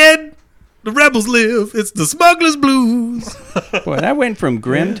 Jabba's dead. The rebels live. It's the Smuggler's Blues. Boy, that went from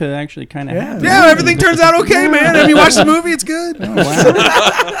grim to actually kind of happy. Yeah, everything turns out okay, man. Have you watched the movie? It's good. Oh,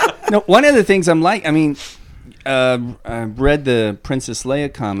 wow. No, one of the things I read the Princess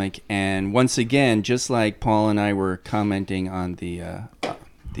Leia comic, and once again, just like Paul and I were commenting on the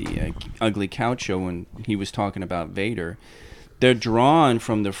Ugly Couch show when he was talking about Vader, they're drawn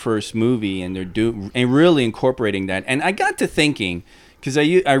from the first movie, and they're really incorporating that. And I got to thinking, because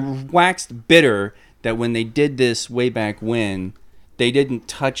I waxed bitter that when they did this way back when, they didn't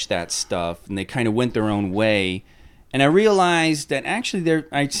touch that stuff, and they kind of went their own way. And I realized that actually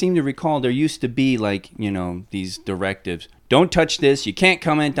I seem to recall there used to be these directives. Don't touch this. You can't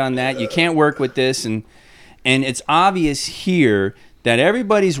comment on that. You can't work with this. And it's obvious here that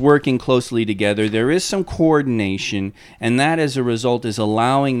everybody's working closely together. There is some coordination, and that as a result is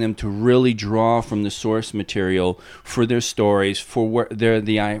allowing them to really draw from the source material for their stories, for where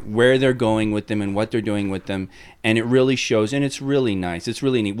they're going with them and what they're doing with them. And it really shows, and it's really nice. It's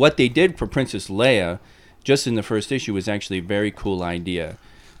really neat. What they did for Princess Leia just in the first issue was actually a very cool idea.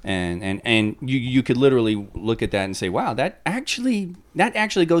 And you could literally look at that and say, wow, that actually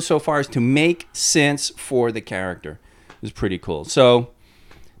goes so far as to make sense for the character. It's pretty cool. So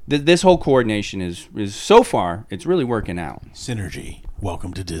this whole coordination is so far, it's really working out. Synergy.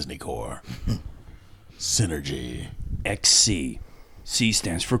 Welcome to Disney Core. Synergy. XC. C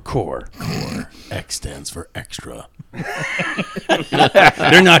stands for core. Core. X stands for extra.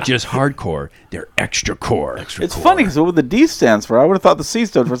 They're not just hardcore, they're extra core. It's funny because what the D stands for, I would have thought the C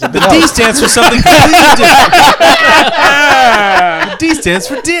stood for something else. The D stands for something completely different. The D stands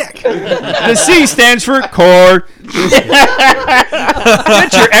for dick. The C stands for core.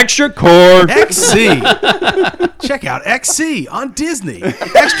 Get your extra core. XC. Check out XC on Disney.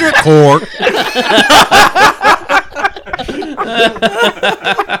 Extra core.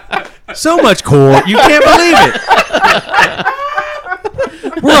 So much core, you can't believe it.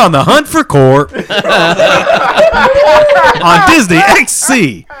 We're on the hunt for core on Disney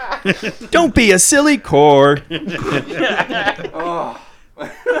XC. Don't be a silly core.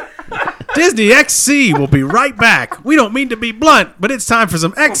 Disney XC will be right back. We don't mean to be blunt, but it's time for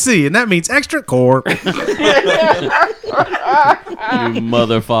some XC, and that means extra core. You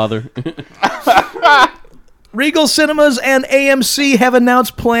mother father. Regal Cinemas and AMC have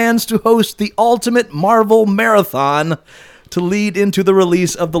announced plans to host the Ultimate Marvel Marathon to lead into the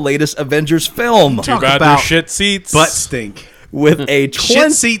release of the latest Avengers film. Too Talk bad about their shit seats. Butt stink. With a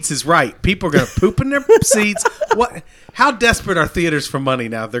Shit seats is right. People are going to poop in their seats. What? How desperate are theaters for money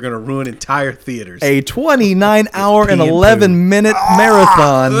now? They're going to ruin entire theaters. a 29-hour and Pee and 11-minute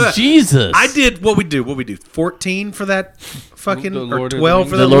marathon. Ugh. Jesus. I did what we do. 14 for that fucking, The or Lord of the 12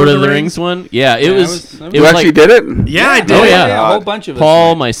 for the the Lord of the Rings one. Yeah, it was. I was- It You was actually like did it? Yeah, I did. Oh, yeah. A whole bunch of us.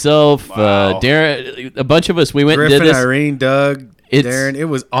 Paul, went. myself, Darren, a bunch of us. We went and Griffin, did this. Irene, Doug, It's- Darren. It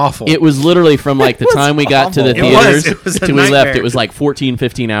was awful. It was literally from like the time we got to the awful. It was. theaters It was a till we left. nightmare. It was like 14,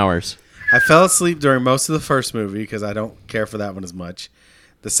 15 hours. I fell asleep during most of the first movie because I don't care for that one as much.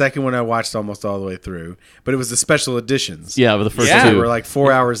 The second one I watched almost all the way through, but it was the special editions. Yeah, with the first Yeah. They two. were like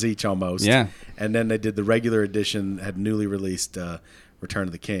 4 hours each almost. Yeah. And then they did the regular edition, had newly released Return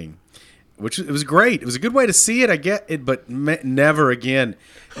of the King, which it was great. It was a good way to see it. I get it, but never again.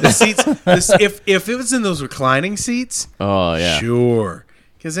 The seats, if it was in those reclining seats, Oh yeah. sure.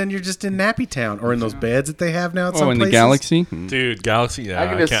 Because then you're just in Nappy Town or in those beds that they have now at some Oh, in the places. Galaxy? Dude, Galaxy. Yeah, I I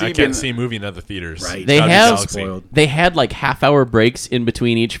can can't, just see see being- a movie in other theaters. Right. They Gotta be have- Galaxy. Spoiled. They had like half-hour breaks in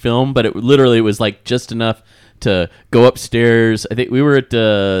between each film, but it literally was like just enough to go upstairs. I think we were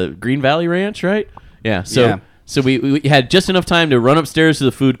at Green Valley Ranch, right? Yeah. So Yeah. so we had just enough time to run upstairs to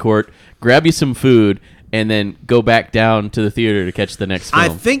the food court, grab you some food, and then go back down to the theater to catch the next film. I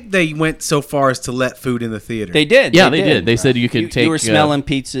think they went so far as to let food in the theater. They did. Yeah, they did. They said you could take. You were smelling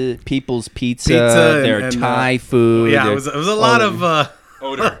people's pizza, Pizza their and, Thai food. Yeah, it was a lot of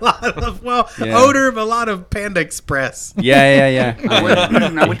Odor. a lot of Yeah. odor, but a lot of Panda Express. Yeah.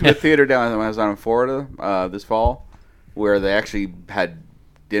 I went to a theater down when I was down in Florida this fall, where they actually had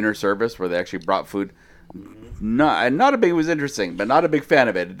dinner service, where they actually brought food. Not a big. It was interesting, but not a big fan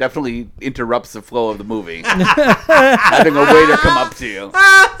of it. It definitely interrupts the flow of the movie. Having a waiter come up to you.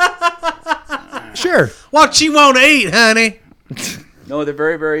 Sure. What you want to eat, honey? No, they're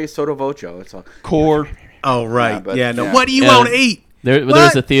very, very sotto voce. It's all. Core. Oh, right. Yeah, but- Yeah, no. yeah. What do you Yeah. want to eat? There What?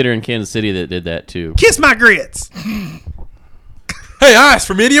 was a theater in Kansas City that did that too. Kiss my grits. Hey, I asked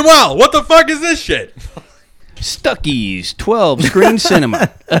for medium well. What the fuck is this shit? Stuckey's 12 screen cinema.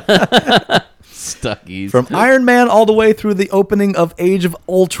 Stuckies. From Iron Man all the way through the opening of Age of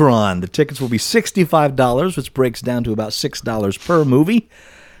Ultron. The tickets will be $65, which breaks down to about $6 per movie.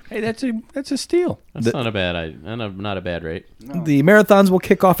 Hey, that's a steal. That's not a bad. Not a bad rate. The marathons will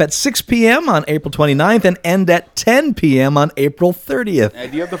kick off at 6 p.m. on April 29th and end at 10 p.m. on April 30th.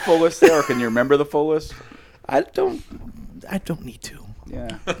 Do you have the full list there, or can you remember the full list? I don't need to.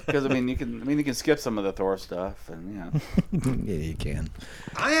 Yeah, because you can skip some of the Thor stuff, and yeah. Yeah, you can.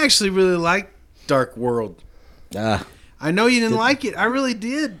 I actually really like Dark World. I I know you didn't like it. I really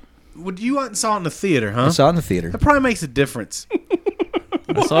did. Would you went and saw it in the theater, huh? saw it in the theater. That probably makes a difference.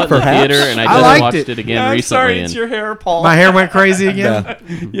 I saw it in the Perhaps. theater, and I I just liked watched it. it again recently. and your hair, Paul. My hair went crazy again.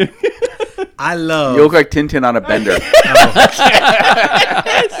 I love. You look like Tintin on a bender.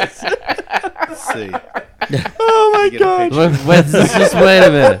 Let's see. Oh my god. Just wait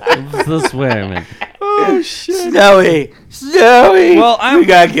a minute. Just wait a minute. Oh shit. Snowy. Well, we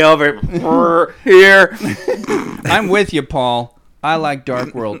got Gilbert here. I'm with you, Paul. I like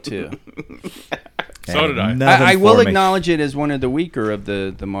Dark World too. So did I. Nothing I will for me. acknowledge it as one of the weaker of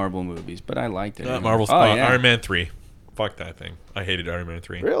the Marvel movies, but I liked it. Not Marvel's Oh, yeah. Iron Man 3. Fuck that thing. I hated Iron Man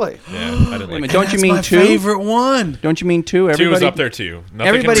 3. Really? Yeah, I Wait didn't a like minute, it. don't you That's mean my 2? favorite one. Don't you mean 2? 2 Everybody was up there too. Nothing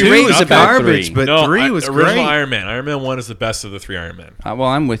everybody can- raves nothing- about garbage, 3. but No, 3 was original great. Iron Man. Iron Man 1 is the best of the 3 Iron Men. Well,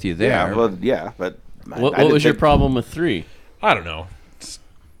 I'm with you there. Yeah. Well, yeah, but What was your problem with 3? I don't know.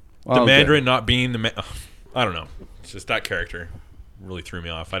 Well, The good. Mandarin not being the I don't know. It's just that character really threw me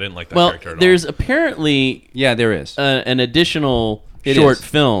off. I didn't like that Well, character at there's all. apparently Yeah, there is. an additional It short is.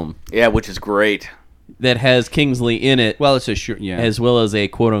 film yeah, which is great. that has Kingsley in it, Well, it's a short. Yeah, as well as a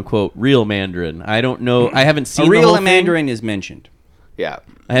quote-unquote real Mandarin. I don't know. I haven't seen a the real whole thing. Mandarin is mentioned. Yeah.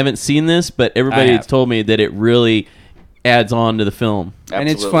 I haven't seen this, but I everybody have. has told me that it really adds on to the film. And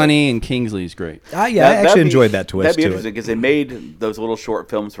it's Absolutely. funny, and Kingsley's great. Yeah, I That'd actually be- enjoyed that twist That'd be to interesting it. because they made those little short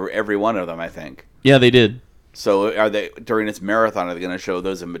films for every one of them, I think. Yeah, they did. So are they during its marathon? Are they going to show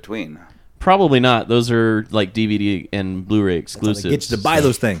those in between? Probably not. Those are like DVD and Blu-ray They exclusives. get you to buy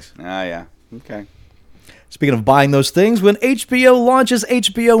those things. Ah, yeah. Okay. Speaking of buying those things, when HBO launches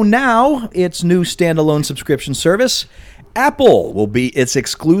HBO Now, its new standalone subscription service, Apple will be its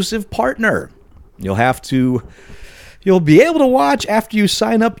exclusive partner. You'll be able to watch after you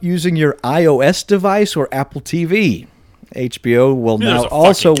sign up using your iOS device or Apple TV. HBO will There's now a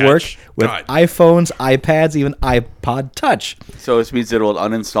also fucking work catch. with God. iPhones, iPads, even iPod Touch. So this means it'll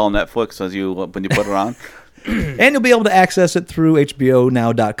uninstall Netflix when you put it on. And you'll be able to access it through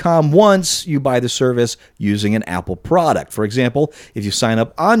HBONow.com once you buy the service using an Apple product. For example, if you sign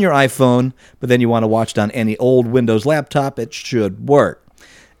up on your iPhone, but then you want to watch it on any old Windows laptop, it should work.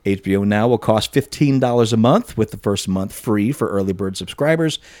 HBO Now will cost $15 a month, with the first month free for early bird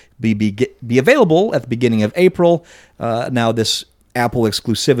subscribers. Be available at the beginning of April. Now, this Apple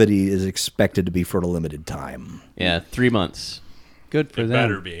exclusivity is expected to be for a limited time. Yeah, 3 months. Good for It them.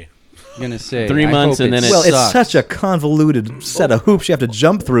 better be. I'm gonna say 3 I months hope and then it it Well, it's sucks. such a convoluted set of hoops you have to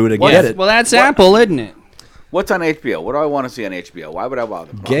jump through to get it. Well, that's Apple, isn't it? What's on HBO? What do I want to see on HBO? Why would I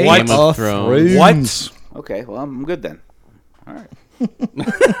bother? Game of of Thrones. Thrones. Okay, well, I'm good then. All right.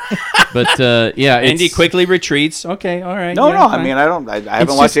 But yeah, Andy it's, quickly retreats. Okay, all right. No, yeah, no. I fine. mean, I haven't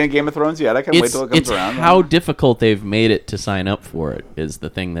It's watched just- any Game of Thrones yet. I can wait it's, till it comes it's around. how difficult they've made it to sign up for it is the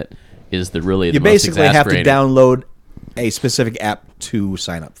thing that is the really You the most basically have to exasperating. download a specific app to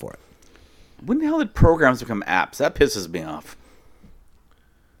sign up for it. When the hell did programs become apps? That pisses me off.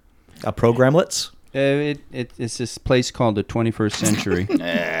 Programlets? It's this place called the 21st Century.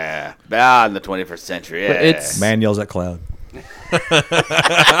 Yeah, in the 21st century. Yeah. But it's Man yells at cloud.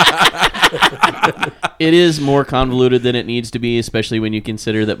 it is more convoluted than it needs to be, especially when you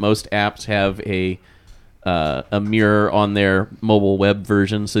consider that most apps have a mirror on their mobile web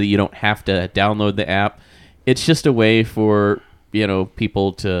version, so that you don't have to download the app. It's just a way for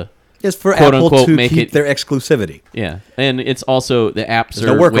people to It's for quote, Apple unquote, to make keep it- their exclusivity. and it's also the apps There's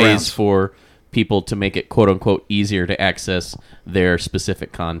no are workarounds. ways for people to make it quote unquote easier to access their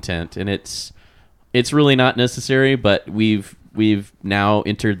specific content, and it's really not necessary. But we've now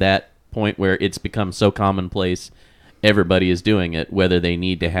entered that point where it's become so commonplace, everybody is doing it, whether they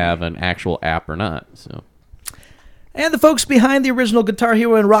need to have an actual app or not. So. And the folks behind the original Guitar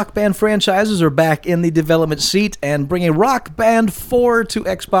Hero and Rock Band franchises are back in the development seat and bringing Rock Band 4 to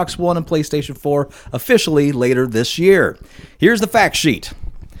Xbox One and PlayStation 4 officially later this year. Here's the fact sheet.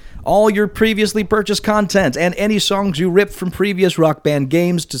 All your previously purchased content and any songs you ripped from previous Rock Band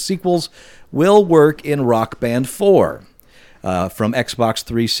games to sequels will work in Rock Band 4. From Xbox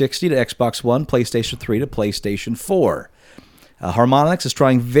 360 to Xbox One, PlayStation 3 to PlayStation 4. Harmonix is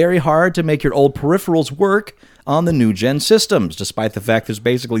trying very hard to make your old peripherals work on the new-gen systems, despite the fact there's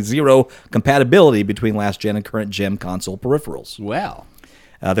basically zero compatibility between last-gen and current-gen console peripherals. Well,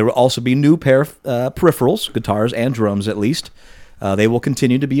 There will also be new peripherals, guitars and drums at least. They will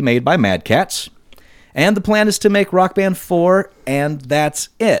continue to be made by Mad Catz. And the plan is to make Rock Band 4, and that's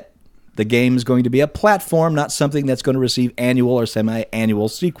it. The game is going to be a platform, not something that's going to receive annual or semi-annual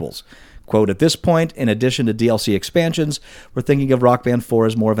sequels. Quote, at this point, in addition to DLC expansions, we're thinking of Rock Band 4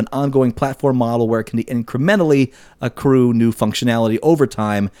 as more of an ongoing platform model where it can incrementally accrue new functionality over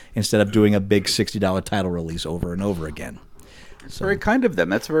time instead of doing a big $60 title release over and over again. It's very kind of them.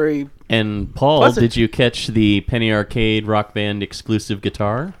 That's very. And Paul, Pleasant. did you catch the Penny Arcade Rock Band exclusive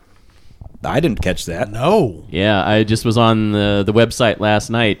guitar? I didn't catch that. No. Yeah, I just was on the website last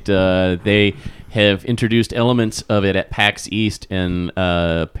night. They have introduced elements of it at PAX East, and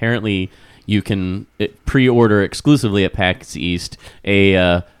apparently you can pre-order exclusively at PAX East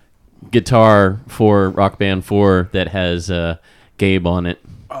a guitar for Rock Band 4 that has Gabe on it.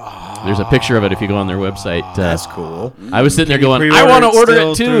 There's a picture of it if you go on their website. That's cool. I was sitting there going, I want to order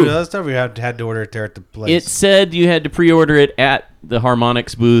it too. Other stuff we had to order it there at the place. It said you had to pre-order it at the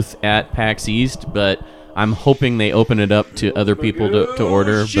Harmonix booth at PAX East, but I'm hoping they open it up to other people to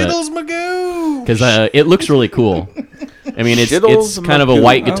order. Shittles Magoo. Because it looks really cool. I mean, it's Shittles kind of a Magoo.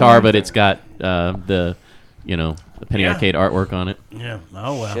 white guitar, but it's got the Penny Arcade artwork on it. Yeah.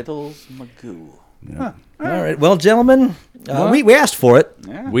 Oh well. Shittles Magoo. All right. Well, gentlemen, we asked for it.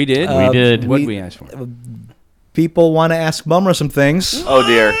 we did. We did. What did we ask for? People want to ask Mumra some things. Oh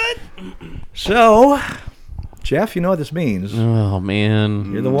dear. So, Jeff, you know what this means. Oh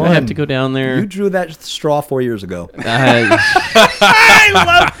man, You're the Do one. I have to go down there. You drew that straw 4 years ago. I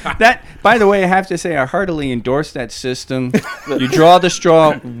love That, by the way, I have to say, I heartily endorse that system. You draw the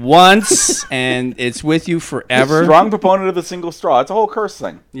straw once, and it's with you forever. Strong proponent of the single straw. It's a whole curse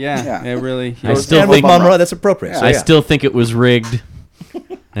thing. Yeah, it really. I still And with think Monroe, that's appropriate. So, I yeah. still think it was rigged.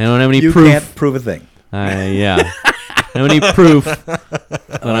 I don't have any You proof. can't prove a thing. Yeah. I don't have any proof,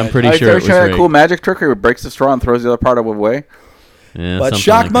 but I'm pretty sure it was That rigged. cool magic trick where he breaks the straw and throws the other part away. Yeah, But something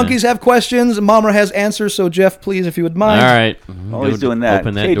Shock like Monkeys have questions. Momra has answers. So, Jeff, please, if you would that. mind. All right. Oh, he's doing that.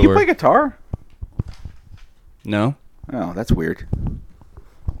 Open that Hey, door. do you play guitar? No. Oh, that's weird.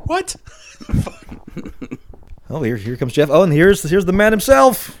 What? Oh, here comes Jeff. Oh, and here's the man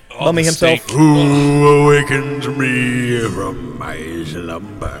himself. Mummy himself. Who awakens me from my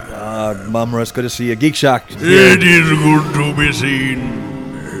slumber? Momra, it's good to see you. Geek Shock. It is good to be seen.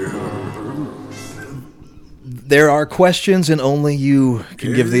 There are questions, and only you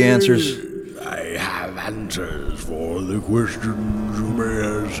can give the answers. I have answers for the questions you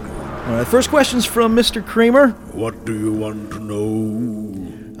may ask. All right, first question's from Mr. Creamer. What do you want to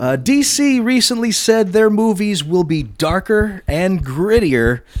know? DC recently said their movies will be darker and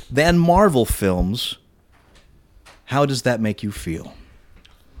grittier than Marvel films. How does that make you feel?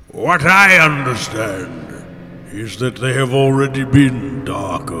 What I understand is that they have already been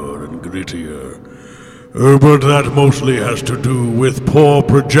darker and grittier. But that mostly has to do with poor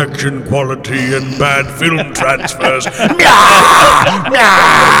projection quality and bad film transfers.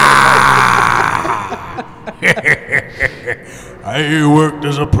 I worked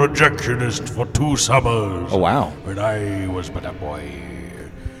as a projectionist for 2 summers. Oh, wow. When I was but a boy.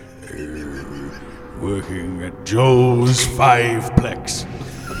 Working at Joe's Fiveplex.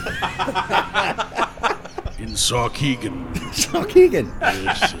 In Saukegan. Keegan.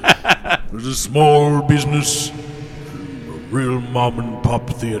 It was a small business, a real mom and pop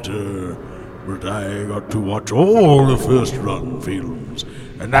theater, but I got to watch all the first run films,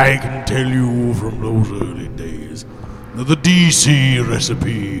 and I can tell you from those early days that the DC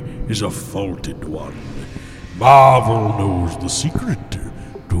recipe is a faulted one. Marvel knows the secret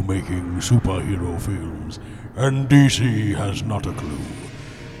to making superhero films, and DC has not a clue.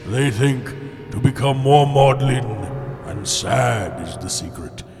 They think to become more maudlin and sad is the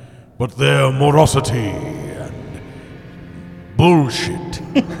secret, but their morosity and bullshit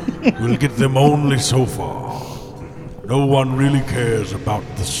will get them only so far. No one really cares about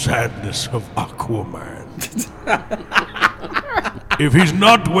the sadness of Aquaman. If he's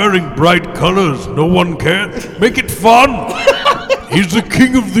not wearing bright colors, no one cares. Make it fun. He's the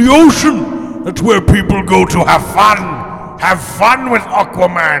king of the ocean. That's where people go to have fun. Have fun with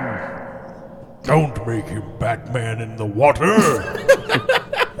Aquaman. Don't make him Batman in the water.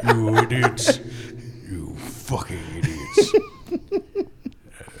 You idiots. You fucking idiots.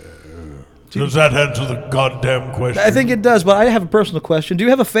 Does that answer the goddamn question? I think it does, but I have a personal question. Do you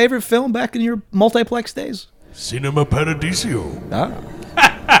have a favorite film back in your multiplex days? Cinema Paradiso. Ah.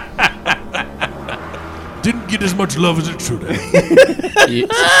 Didn't get as much love as it should have.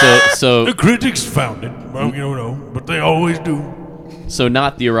 So The critics found it. Well, but they always do. So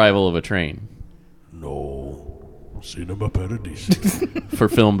not The Arrival of a Train. No. Cinema Paradiso. For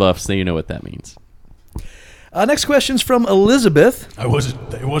film buffs, you know what that means. Next question's from Elizabeth. I'm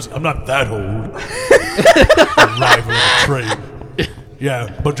not that old. Arrival of a train.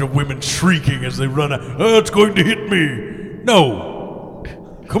 Yeah, a bunch of women shrieking as they run out. Oh, it's going to hit me. No.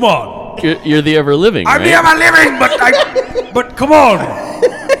 Come on. You're the Ever Living, I'm right? the ever living, but come on.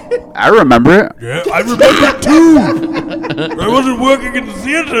 I remember it. Yeah, I remember it too. I wasn't working in the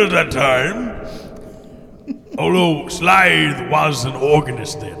theater at that time. Although Slythe was an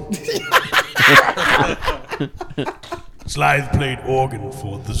organist then. Slythe played organ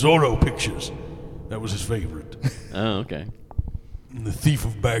for the Zorro pictures. That was his favorite. Oh, okay. And The Thief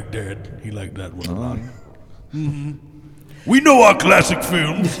of Baghdad, he liked that one a lot. Mm-hmm. We know our classic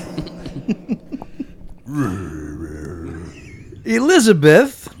films.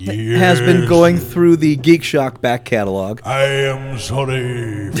 Elizabeth has been Yes. going through the Geek Shock back catalog. I am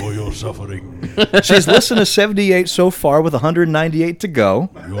sorry for your suffering. She's listened to 78 so far with 198 to go.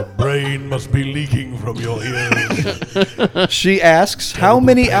 Your brain must be leaking from your ears. She asks, how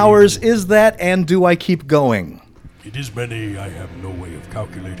many hours is that and do I keep going? It is many. I have no way of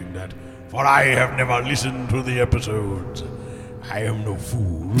calculating that, for I have never listened to the episodes. I am no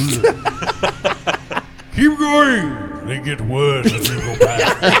fool. Keep going. They get worse as you go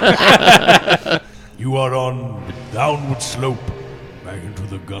back. You are on the downward slope, back into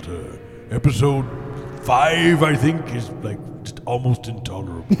the gutter. Episode 5, I think, is like just almost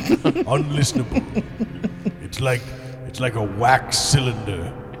intolerable, unlistenable. It's like a wax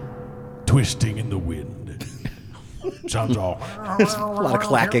cylinder twisting in the wind. Sounds all. There's a lot of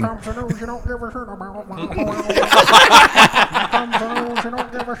clacking.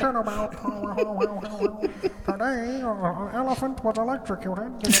 Today, an elephant was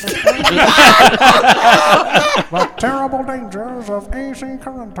electrocuted. The terrible dangers of AC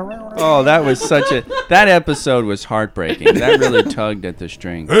current around. Oh, that was that episode was heartbreaking. That really tugged at the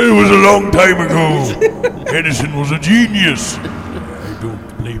string. It was a long time ago. Edison was a genius. I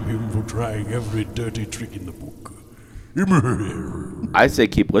don't blame him for trying every dirty trick in the book. I say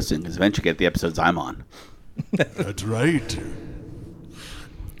keep listening because eventually you get the episodes I'm on. That's right.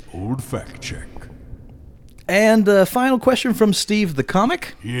 Old fact check. And final question from Steve the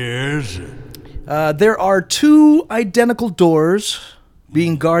comic. Yes. There are 2 identical doors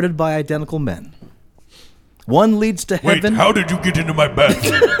being guarded by identical men. One leads to Wait, heaven. how did you get into my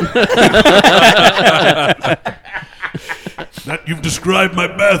bathroom? That you've described my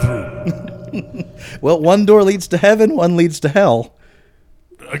bathroom. Well, one door leads to heaven, one leads to hell.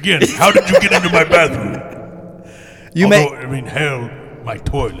 Again, how did you get into my bathroom? I mean, hell, my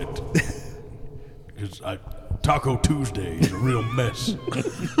toilet. Because Taco Tuesday is a real mess.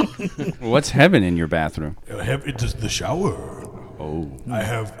 What's heaven in your bathroom? It's the shower. Oh. I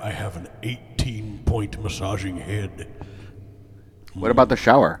have an 18-point massaging head. What about the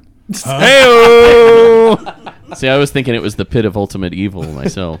shower? Hey-o! See, I was thinking it was the pit of ultimate evil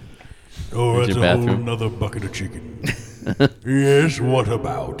myself. Oh, There's that's your a whole bathroom. nother bucket of chicken. Yes, what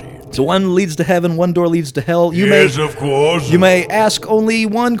about it? So one leads to heaven, one door leads to hell. Yes, of course. You may ask only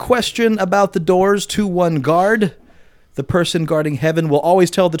one question about the doors to one guard. The person guarding heaven will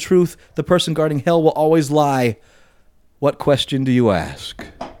always tell the truth. The person guarding hell will always lie. What question do you ask?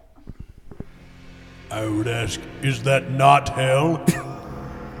 I would ask, is that not hell?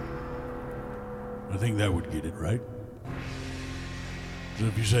 I think that would get it, right? So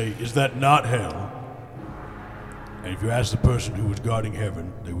if you say, is that not hell? And if you ask the person who was guarding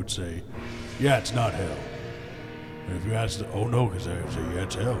heaven, they would say, yeah, it's not hell. And if you ask oh no, because I would say, yeah,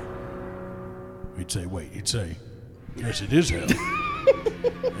 it's hell. He'd say, wait, he'd say, yes, it is hell.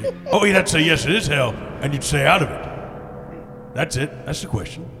 Oh, he'd have to say, yes, it is hell, and you'd say out of it. That's it. That's the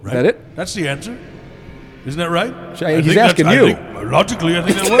question, right? That it? That's the answer. Isn't that right? He's asking you. Logically, I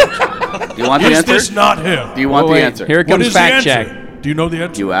think that works. Do you want the Is answer? this not hell? Do you want the Wait, answer? Here it What comes is the fact answer? check. Do you know the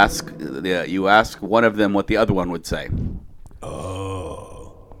answer? You ask one of them what the other one would say.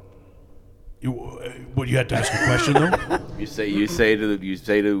 But you had to ask a question though. You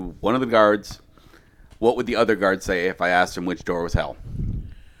say to one of the guards, what would the other guard say if I asked him which door was hell?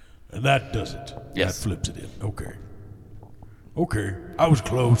 And that does it. Yes. That flips it in. Okay. I was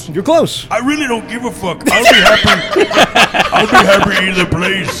close. You're close. I really don't give a fuck. I'll be happy. I'll be happy either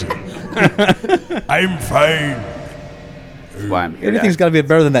place. I'm fine. That's why I'm here. Anything's got to be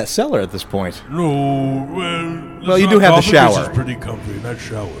better than that cellar at this point. No, Well, you do have the shower. This is pretty comfy, and that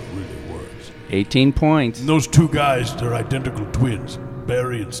shower really works. 18 points. And those 2 guys, they're identical twins,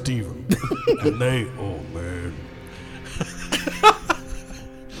 Barry and Steven. And they, oh man.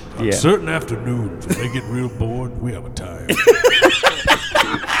 On Yeah. certain afternoons, when they get real bored, we have a time.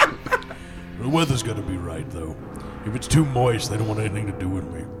 The weather's got to be right, though. If it's too moist, they don't want anything to do with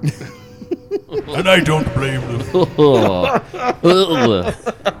me. And I don't blame them. Well,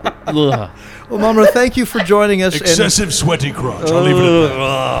 Mumra, thank you for joining us. Excessive sweaty crotch. I'll leave it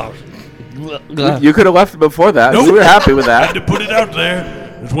at that. You could have left it before that. Nope. We were happy with I had that. to put it out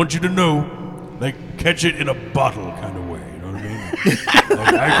there. Just want you to know, like, catch it in a bottle kind of way. You know what I mean?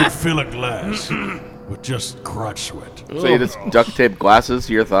 Like, I could fill a glass with just crotch sweat. So you just duct tape glasses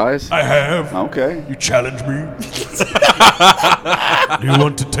to your thighs? I have. Okay. You challenge me? Do you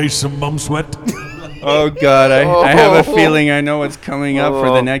want to taste some mum sweat? Oh, God. I have a feeling I know what's coming up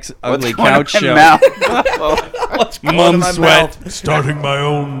for the next Ugly Couch show. Mum sweat. Starting my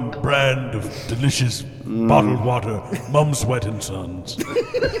own brand of delicious bottled water, Mum Sweat and Sons.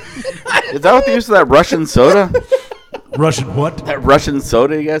 Is that what they used to that Russian soda? Russian what? That Russian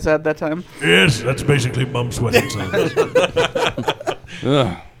soda you guys had that time? Yes, that's basically Mum Sweat and Sons.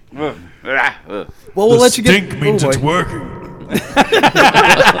 Ugh. Well, we'll let you get. Stink means oh, it's boy. working.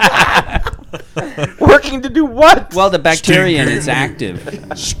 Working to do what? Well, the bacteria Stinking. is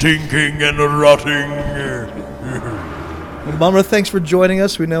active. Stinking and rotting. Well, Mumra, thanks for joining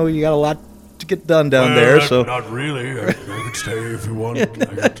us. We know you got a lot to get done down there. So Not really. I could stay if you want. I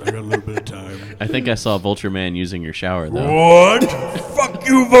got a little bit of time. I think I saw Vulture Man using your shower, though. What? Fuck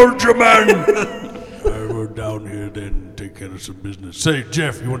you, Vulture Man! We're down here then, take care of some business. Say,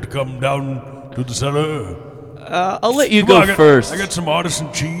 Jeff, you want to come down to the cellar? I'll let you Come on, go first. I got some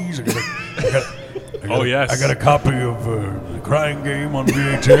artisan cheese. I got Oh, yes. I got a copy of The Crying Game on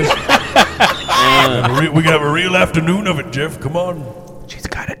VHS. We can have a real afternoon of it, Jeff. Come on. She's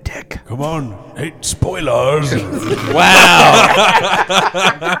got a dick. Come on. Hey, spoilers. Wow.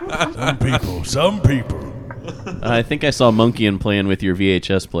 Some people. I think I saw Monkey playing with your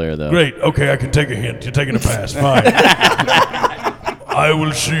VHS player, though. Great. Okay, I can take a hint. You're taking a pass. Fine. I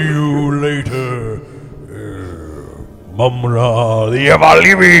will see you later. Mumra, the ever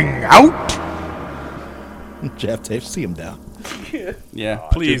living out. Jeff, Dave, see him down. Yeah.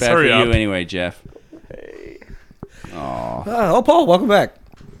 Please, Too bad hurry for up. you anyway, Jeff. Oh, Paul, welcome back.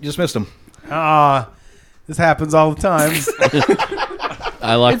 You just missed him. This happens all the time.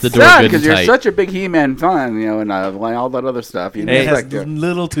 I locked the It's door sad good because and you're tight. such a big He-Man fan, and all that other stuff. You It know, has like,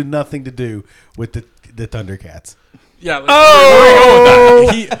 little to nothing to do with the Thundercats. Yeah.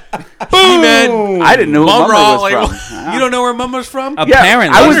 He-Man. I didn't know who Mumra was like, from. You don't know where Mama's from?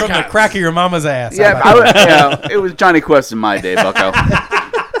 Apparently. I was- From the crack of your mama's ass. Yeah, it was Johnny Quest in my day, Bucko.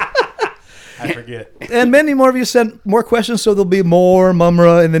 I forget. And many more of you sent more questions, so there'll be more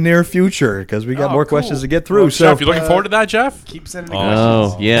Mumra in the near future because we got more questions to get through. Well, so Jeff, you looking forward to that, Jeff? Keep sending Oh,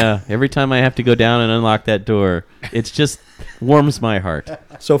 questions. yeah. Every time I have to go down and unlock that door, it's just warms my heart.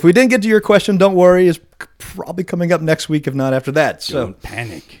 So if we didn't get to your question, don't worry. It's probably coming up next week, if not after that. So Don't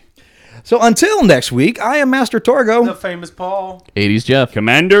panic. So until next week, I am Master Torgo. The famous Paul. 80s Jeff.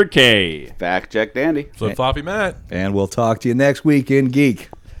 Commander K. Fact check, Dandy. Flip floppy Matt. And we'll talk to you next week in Geek.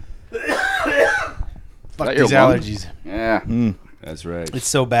 Fuck that your these lung? allergies. Yeah. That's right. It's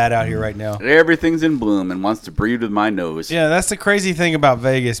so bad out here right now. Everything's in bloom and wants to breed with my nose. Yeah, that's the crazy thing about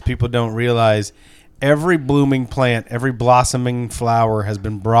Vegas. People don't realize every blooming plant, every blossoming flower has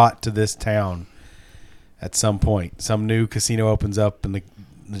been brought to this town at some point. Some new casino opens up and the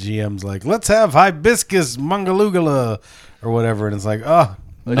GM's like, let's have hibiscus mangalugala or whatever. And it's like, oh,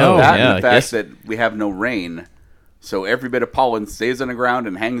 No, that yeah, and the fact yes. that we have no rain. So every bit of pollen stays on the ground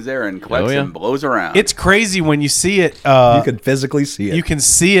and hangs there and collects Oh, yeah. and blows around. it's crazy when you see it. You can physically see it. You can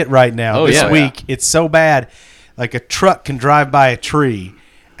see it right now. Oh, This yeah. week, it's so bad. Like a truck can drive by a tree,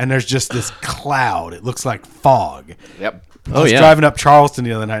 and there's just this cloud. It looks like fog. Yep. I was yeah. driving up Charleston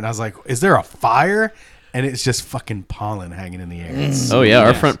the other night, and I was like, "Is there a fire?" And it's just fucking pollen hanging in the air. It's Oh, yeah.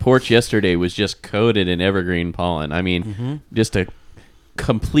 Our front porch yesterday was just coated in evergreen pollen. I mean, just a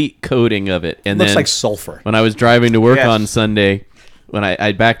complete coating of it. And Looks then like sulfur. when I was driving to work Yes. on Sunday, when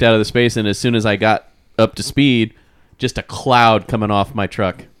I backed out of the space, and as soon as I got up to speed, just a cloud coming off my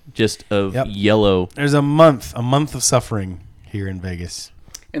truck, just of Yep. yellow. There's a month of suffering here in Vegas.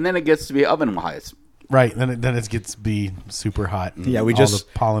 And then it gets to be oven wise. Right, then it gets to be super hot. and Yeah, we all just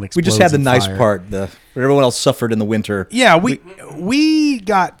the pollen we just had explodes the in nice fire. part. Everyone else suffered in the winter. Yeah, we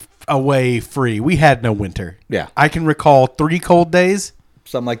got away free. We had no winter. Yeah. I can recall 3 cold days.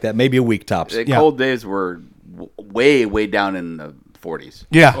 Something like that. Maybe a week tops. The Yeah. cold days were way down in the 40s.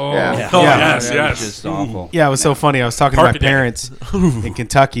 Yeah. Yeah. Oh, Yeah. yes, That was yes. just awful. Yeah, it was so funny. I was talking to my Park a day. parents in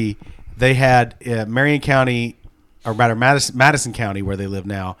Kentucky. They had Marion County, or rather Madison County, where they live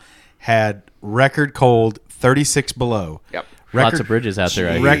now, had record cold 36 below. Yep. Lots of bridges out there.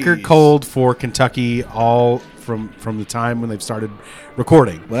 I hear. Record cold for Kentucky, all from the time when they've started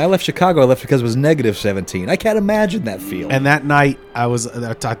recording. When I left Chicago, I left because it was negative 17. I can't imagine that feel. And that night, I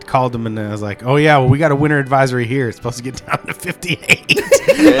called them and I was like, "Oh yeah, well we got a winter advisory here. It's supposed to get down to 58."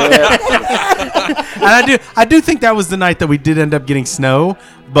 And I do think that was the night that we did end up getting snow.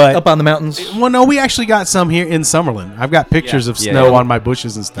 But Up on the mountains. well, no, we actually got some here in Summerlin. I've got pictures of Yeah. snow Yeah. on my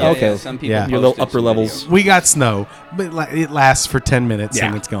bushes and stuff. Okay. Some people Yeah. Your little posted upper some levels. videos. We got snow, but it lasts for 10 minutes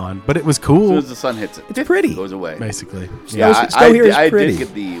and Yeah. it's gone. But it was As soon cool, as the sun hits it, It's pretty. it goes away. basically. Yeah, Snow here is I pretty. did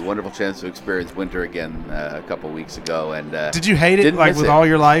get the wonderful chance to experience winter again a couple weeks ago, and Did you hate it didn't like miss with it. all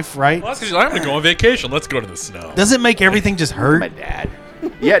your life, right? Well, that's 'cause you're like, I'm going to go on vacation. Let's go to the snow. Does it make everything just hurt? my dad?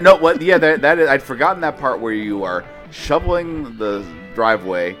 Yeah, no, what? Yeah, that is, I'd forgotten that part where you are shoveling the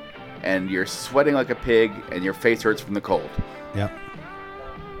driveway, and you're sweating like a pig, and your face hurts from the cold. Yep.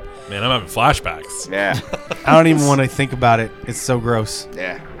 Man, I'm having flashbacks. Yeah, I don't even want to think about it. It's so gross.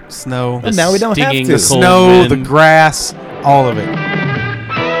 yeah. Snow. The now we don't have stinging, to. the cold Snow, the wind. grass, all of it.